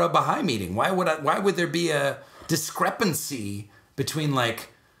for a Baha'i meeting? Why would there be a discrepancy between, like,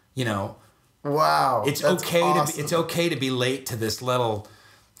 you know? Wow, it's okay to be late to this little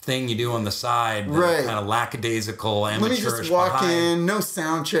thing you do on the side, right? Kind of lackadaisical, amateurish. Let me just walk in, no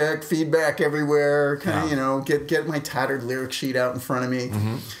sound check, feedback everywhere. Kind of, you know, get my tattered lyric sheet out in front of me.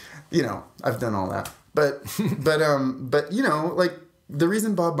 You know, I've done all that, but you know, like. The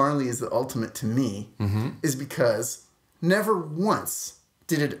reason Bob Marley is the ultimate to me is because never once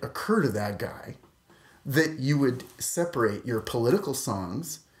did it occur to that guy that you would separate your political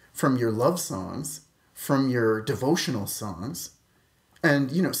songs from your love songs, from your devotional songs. And,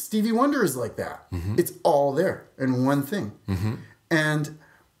 you know, Stevie Wonder is like that. It's all there in one thing. And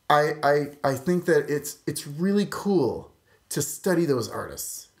I think that it's really cool to study those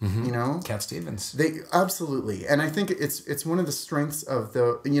artists. You know, Cat Stevens. They absolutely, and I think it's one of the strengths of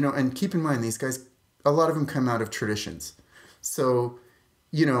the, you know, and keep in mind these guys, a lot of them come out of traditions. So,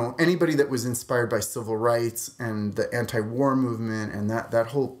 you know, anybody that was inspired by civil rights and the anti-war movement and that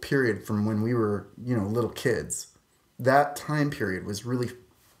whole period from when we were, you know, little kids, that time period was really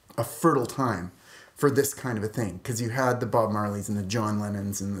a fertile time for this kind of a thing, because you had the Bob Marleys and the John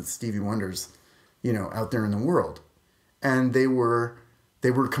Lennons and the Stevie Wonders, you know, out there in the world, and they were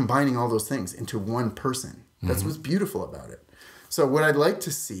combining all those things into one person. That's what's beautiful about it. So what I'd like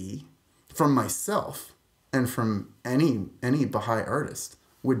to see from myself and from any Baha'i artist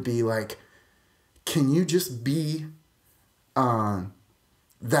would be like, can you just be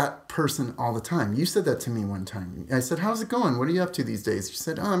that person all the time? You said that to me one time. I said, how's it going? What are you up to these days? You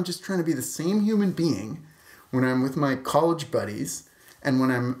said, oh, I'm just trying to be the same human being when I'm with my college buddies and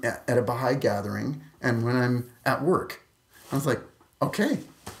when I'm at a Baha'i gathering and when I'm at work. I was like, okay,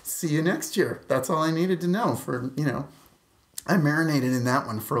 see you next year. That's all I needed to know for, you know, I marinated in that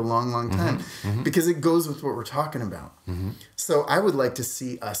one for a long, long time because it goes with what we're talking about. So I would like to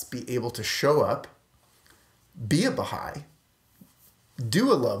see us be able to show up, be a Baha'i,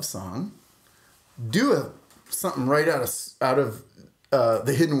 do a love song, do something right out of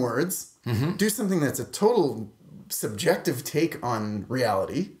the hidden words. Do something that's a total subjective take on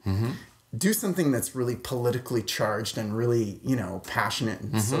reality. Do something that's really politically charged and really, you know, passionate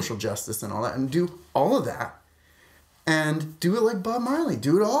and social justice and all that. And do all of that. And do it like Bob Marley.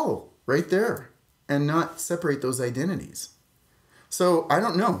 Do it all right there. And not separate those identities. So I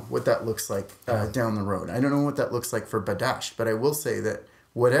don't know what that looks like down the road. I don't know what that looks like for Badasht. But I will say that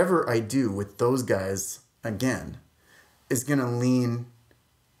whatever I do with those guys, again, is going to lean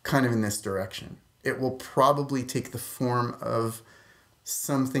kind of in this direction. It will probably take the form of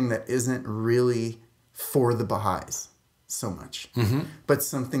something that isn't really for the Baha'is so much, but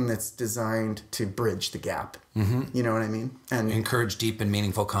something that's designed to bridge the gap. You know what I mean? And encourage deep and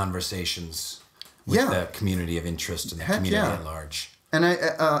meaningful conversations with the community of interest and the community at large. And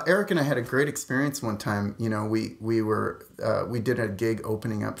Eric and I had a great experience one time. You know, we did a gig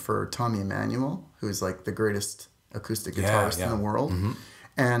opening up for Tommy Emmanuel, who's like the greatest acoustic guitarist in the world.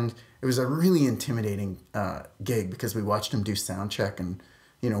 And it was a really intimidating gig because we watched him do sound check, and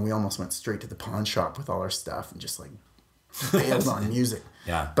you know, we almost went straight to the pawn shop with all our stuff and just like bailed on music.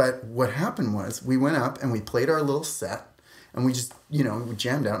 But what happened was we went up and we played our little set, and we just, you know, we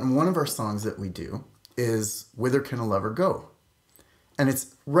jammed out. And one of our songs that we do is "Whither Can a Lover Go?" And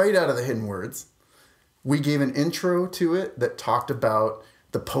it's right out of the hidden words. We gave an intro to it that talked about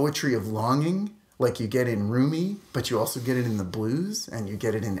the poetry of longing, like you get in Rumi, but you also get it in the blues and you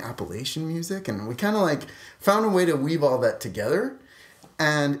get it in Appalachian music. And we kind of like found a way to weave all that together.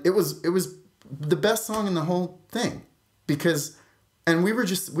 And it was the best song in the whole thing, because, and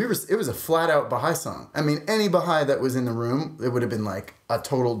it was a flat out Baha'i song. I mean, any Baha'i that was in the room, it would have been like a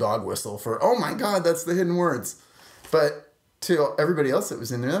total dog whistle for, oh my God, that's the hidden words. But to everybody else that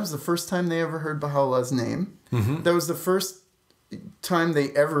was in there, that was the first time they ever heard Baha'u'llah's name. That was the first time they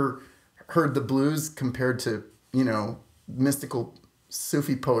ever heard the blues compared to, you know, mystical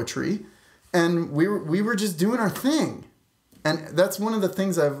Sufi poetry. And we were just doing our thing. And that's one of the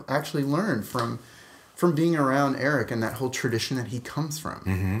things I've actually learned from being around Eric and that whole tradition that he comes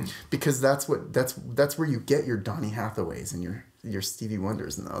from. Because that's where you get your Donny Hathaways and your Stevie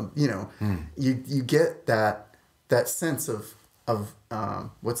Wonders and you know, you get that sense of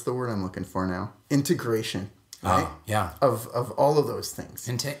what's the word I'm looking for now? Integration. Right? Of all of those things.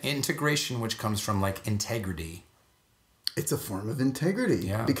 Integration, which comes from like integrity. It's a form of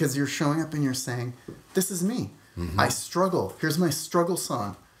integrity. Because you're showing up and you're saying, this is me. I struggle. Here's my struggle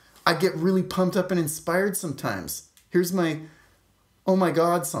song. I get really pumped up and inspired sometimes. Here's my oh my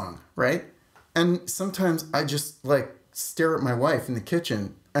God song, right? And sometimes I just like stare at my wife in the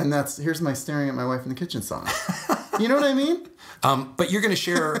kitchen, and here's my staring at my wife in the kitchen song. You know what I mean? But you're going to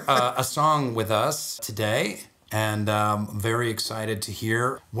share a song with us today, and I'm very excited to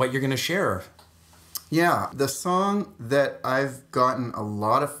hear what you're going to share. Yeah, the song that I've gotten a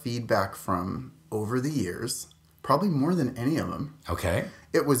lot of feedback from over the years, probably more than any of them. Okay.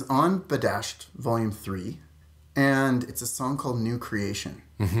 It was on Badasht, Volume 3, and it's a song called New Creation.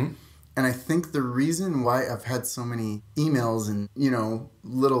 And I think the reason why I've had so many emails and, you know,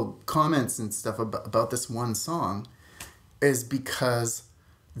 little comments and stuff about this one song is because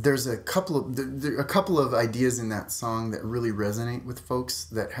there's a couple of ideas in that song that really resonate with folks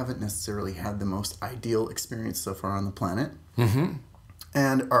that haven't necessarily had the most ideal experience so far on the planet,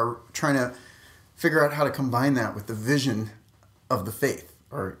 and are trying to figure out how to combine that with the vision of the faith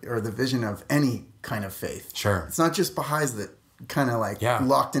or the vision of any kind of faith. Sure. It's not just Baha'is that kind of like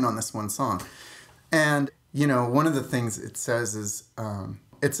locked in on this one song. And, you know, one of the things it says is,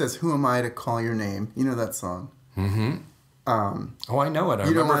 it says, "Who am I to call your name?" You know that song? Oh, I know it. I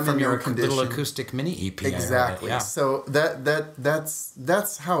remember from your little acoustic mini EP. Exactly. So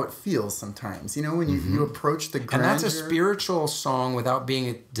that's how it feels sometimes. You know, when you approach the grandeur. And that's a spiritual song without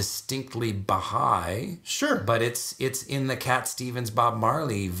being distinctly Baha'i. Sure. But it's in the Cat Stevens, Bob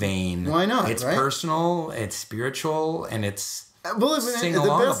Marley vein. Why not? It's personal, it's spiritual, and it's the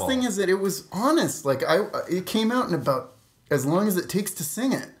best thing is that it was honest. Like it came out in about as long as it takes to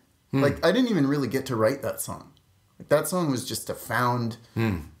sing it. Like I didn't even really get to write that song. That song was just a found,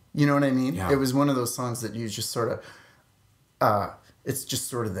 you know what I mean? It was one of those songs that you just sort of, it's just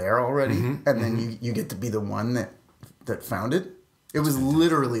sort of there already. And then you get to be the one that found it. It was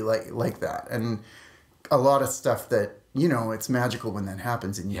literally like that. And a lot of stuff that, you know, it's magical when that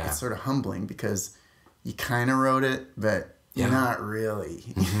happens. And it's sort of humbling because you kind of wrote it, but not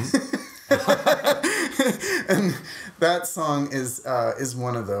really. And that song is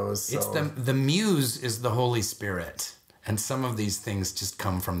one of those. So. It's the muse is the Holy Spirit, and some of these things just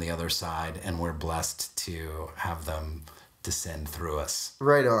come from the other side, and we're blessed to have them descend through us.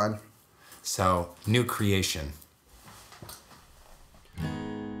 Right on. So, New Creation.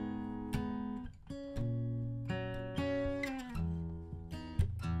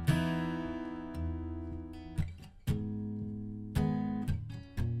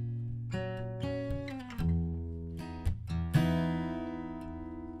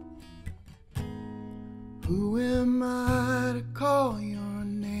 Who am I to call your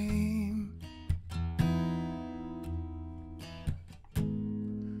name?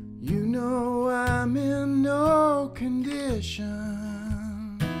 You know I'm in no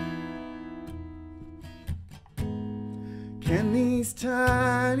condition. Can these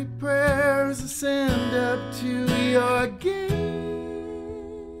tiny prayers ascend up to your gate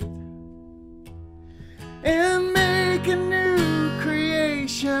and make a new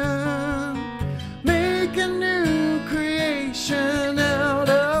creation? Make a new creation out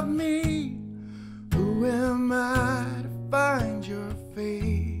of me. Who am I to find your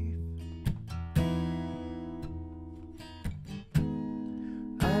faith?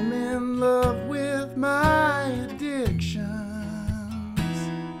 I'm in love with my addictions.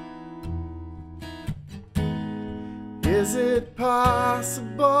 Is it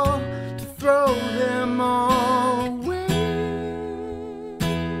possible to throw them all away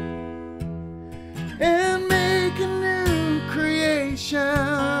and make a new creation?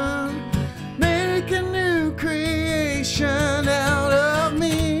 Make a new creation out of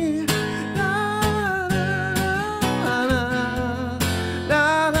me. La, la, la, la,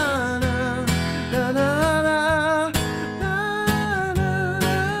 la, la, la,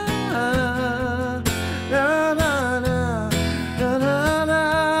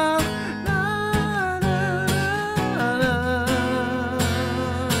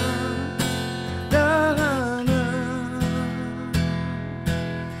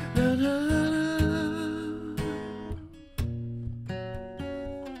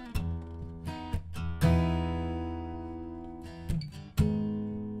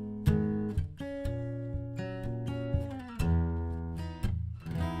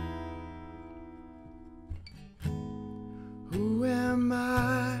 who am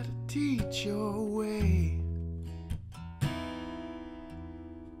I to teach your way?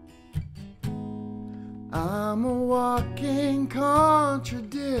 I'm a walking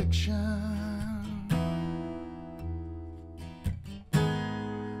contradiction.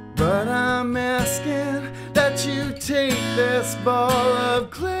 But I'm asking that you take this ball of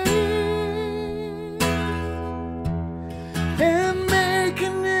clay and make a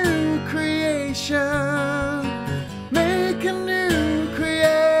new creation. Make a new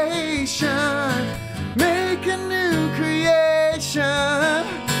creation. Make a new creation.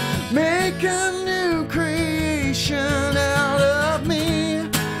 Make a new creation out of me.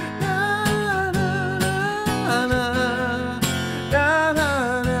 La, la, la, la, la, la,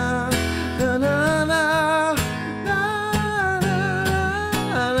 la, la, la, la,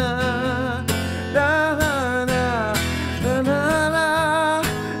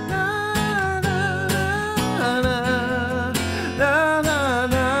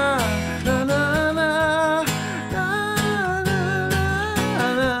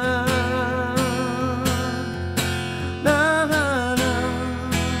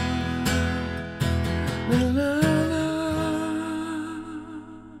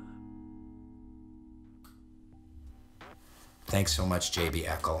 Thanks so much, JB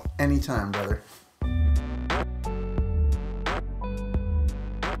Eckl. Anytime, brother.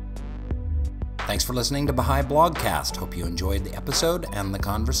 Thanks for listening to Baha'i Blogcast. Hope you enjoyed the episode and the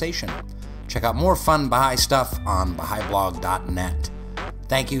conversation. Check out more fun Baha'i stuff on Baha'iBlog.net.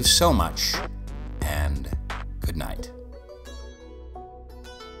 Thank you so much, and good night.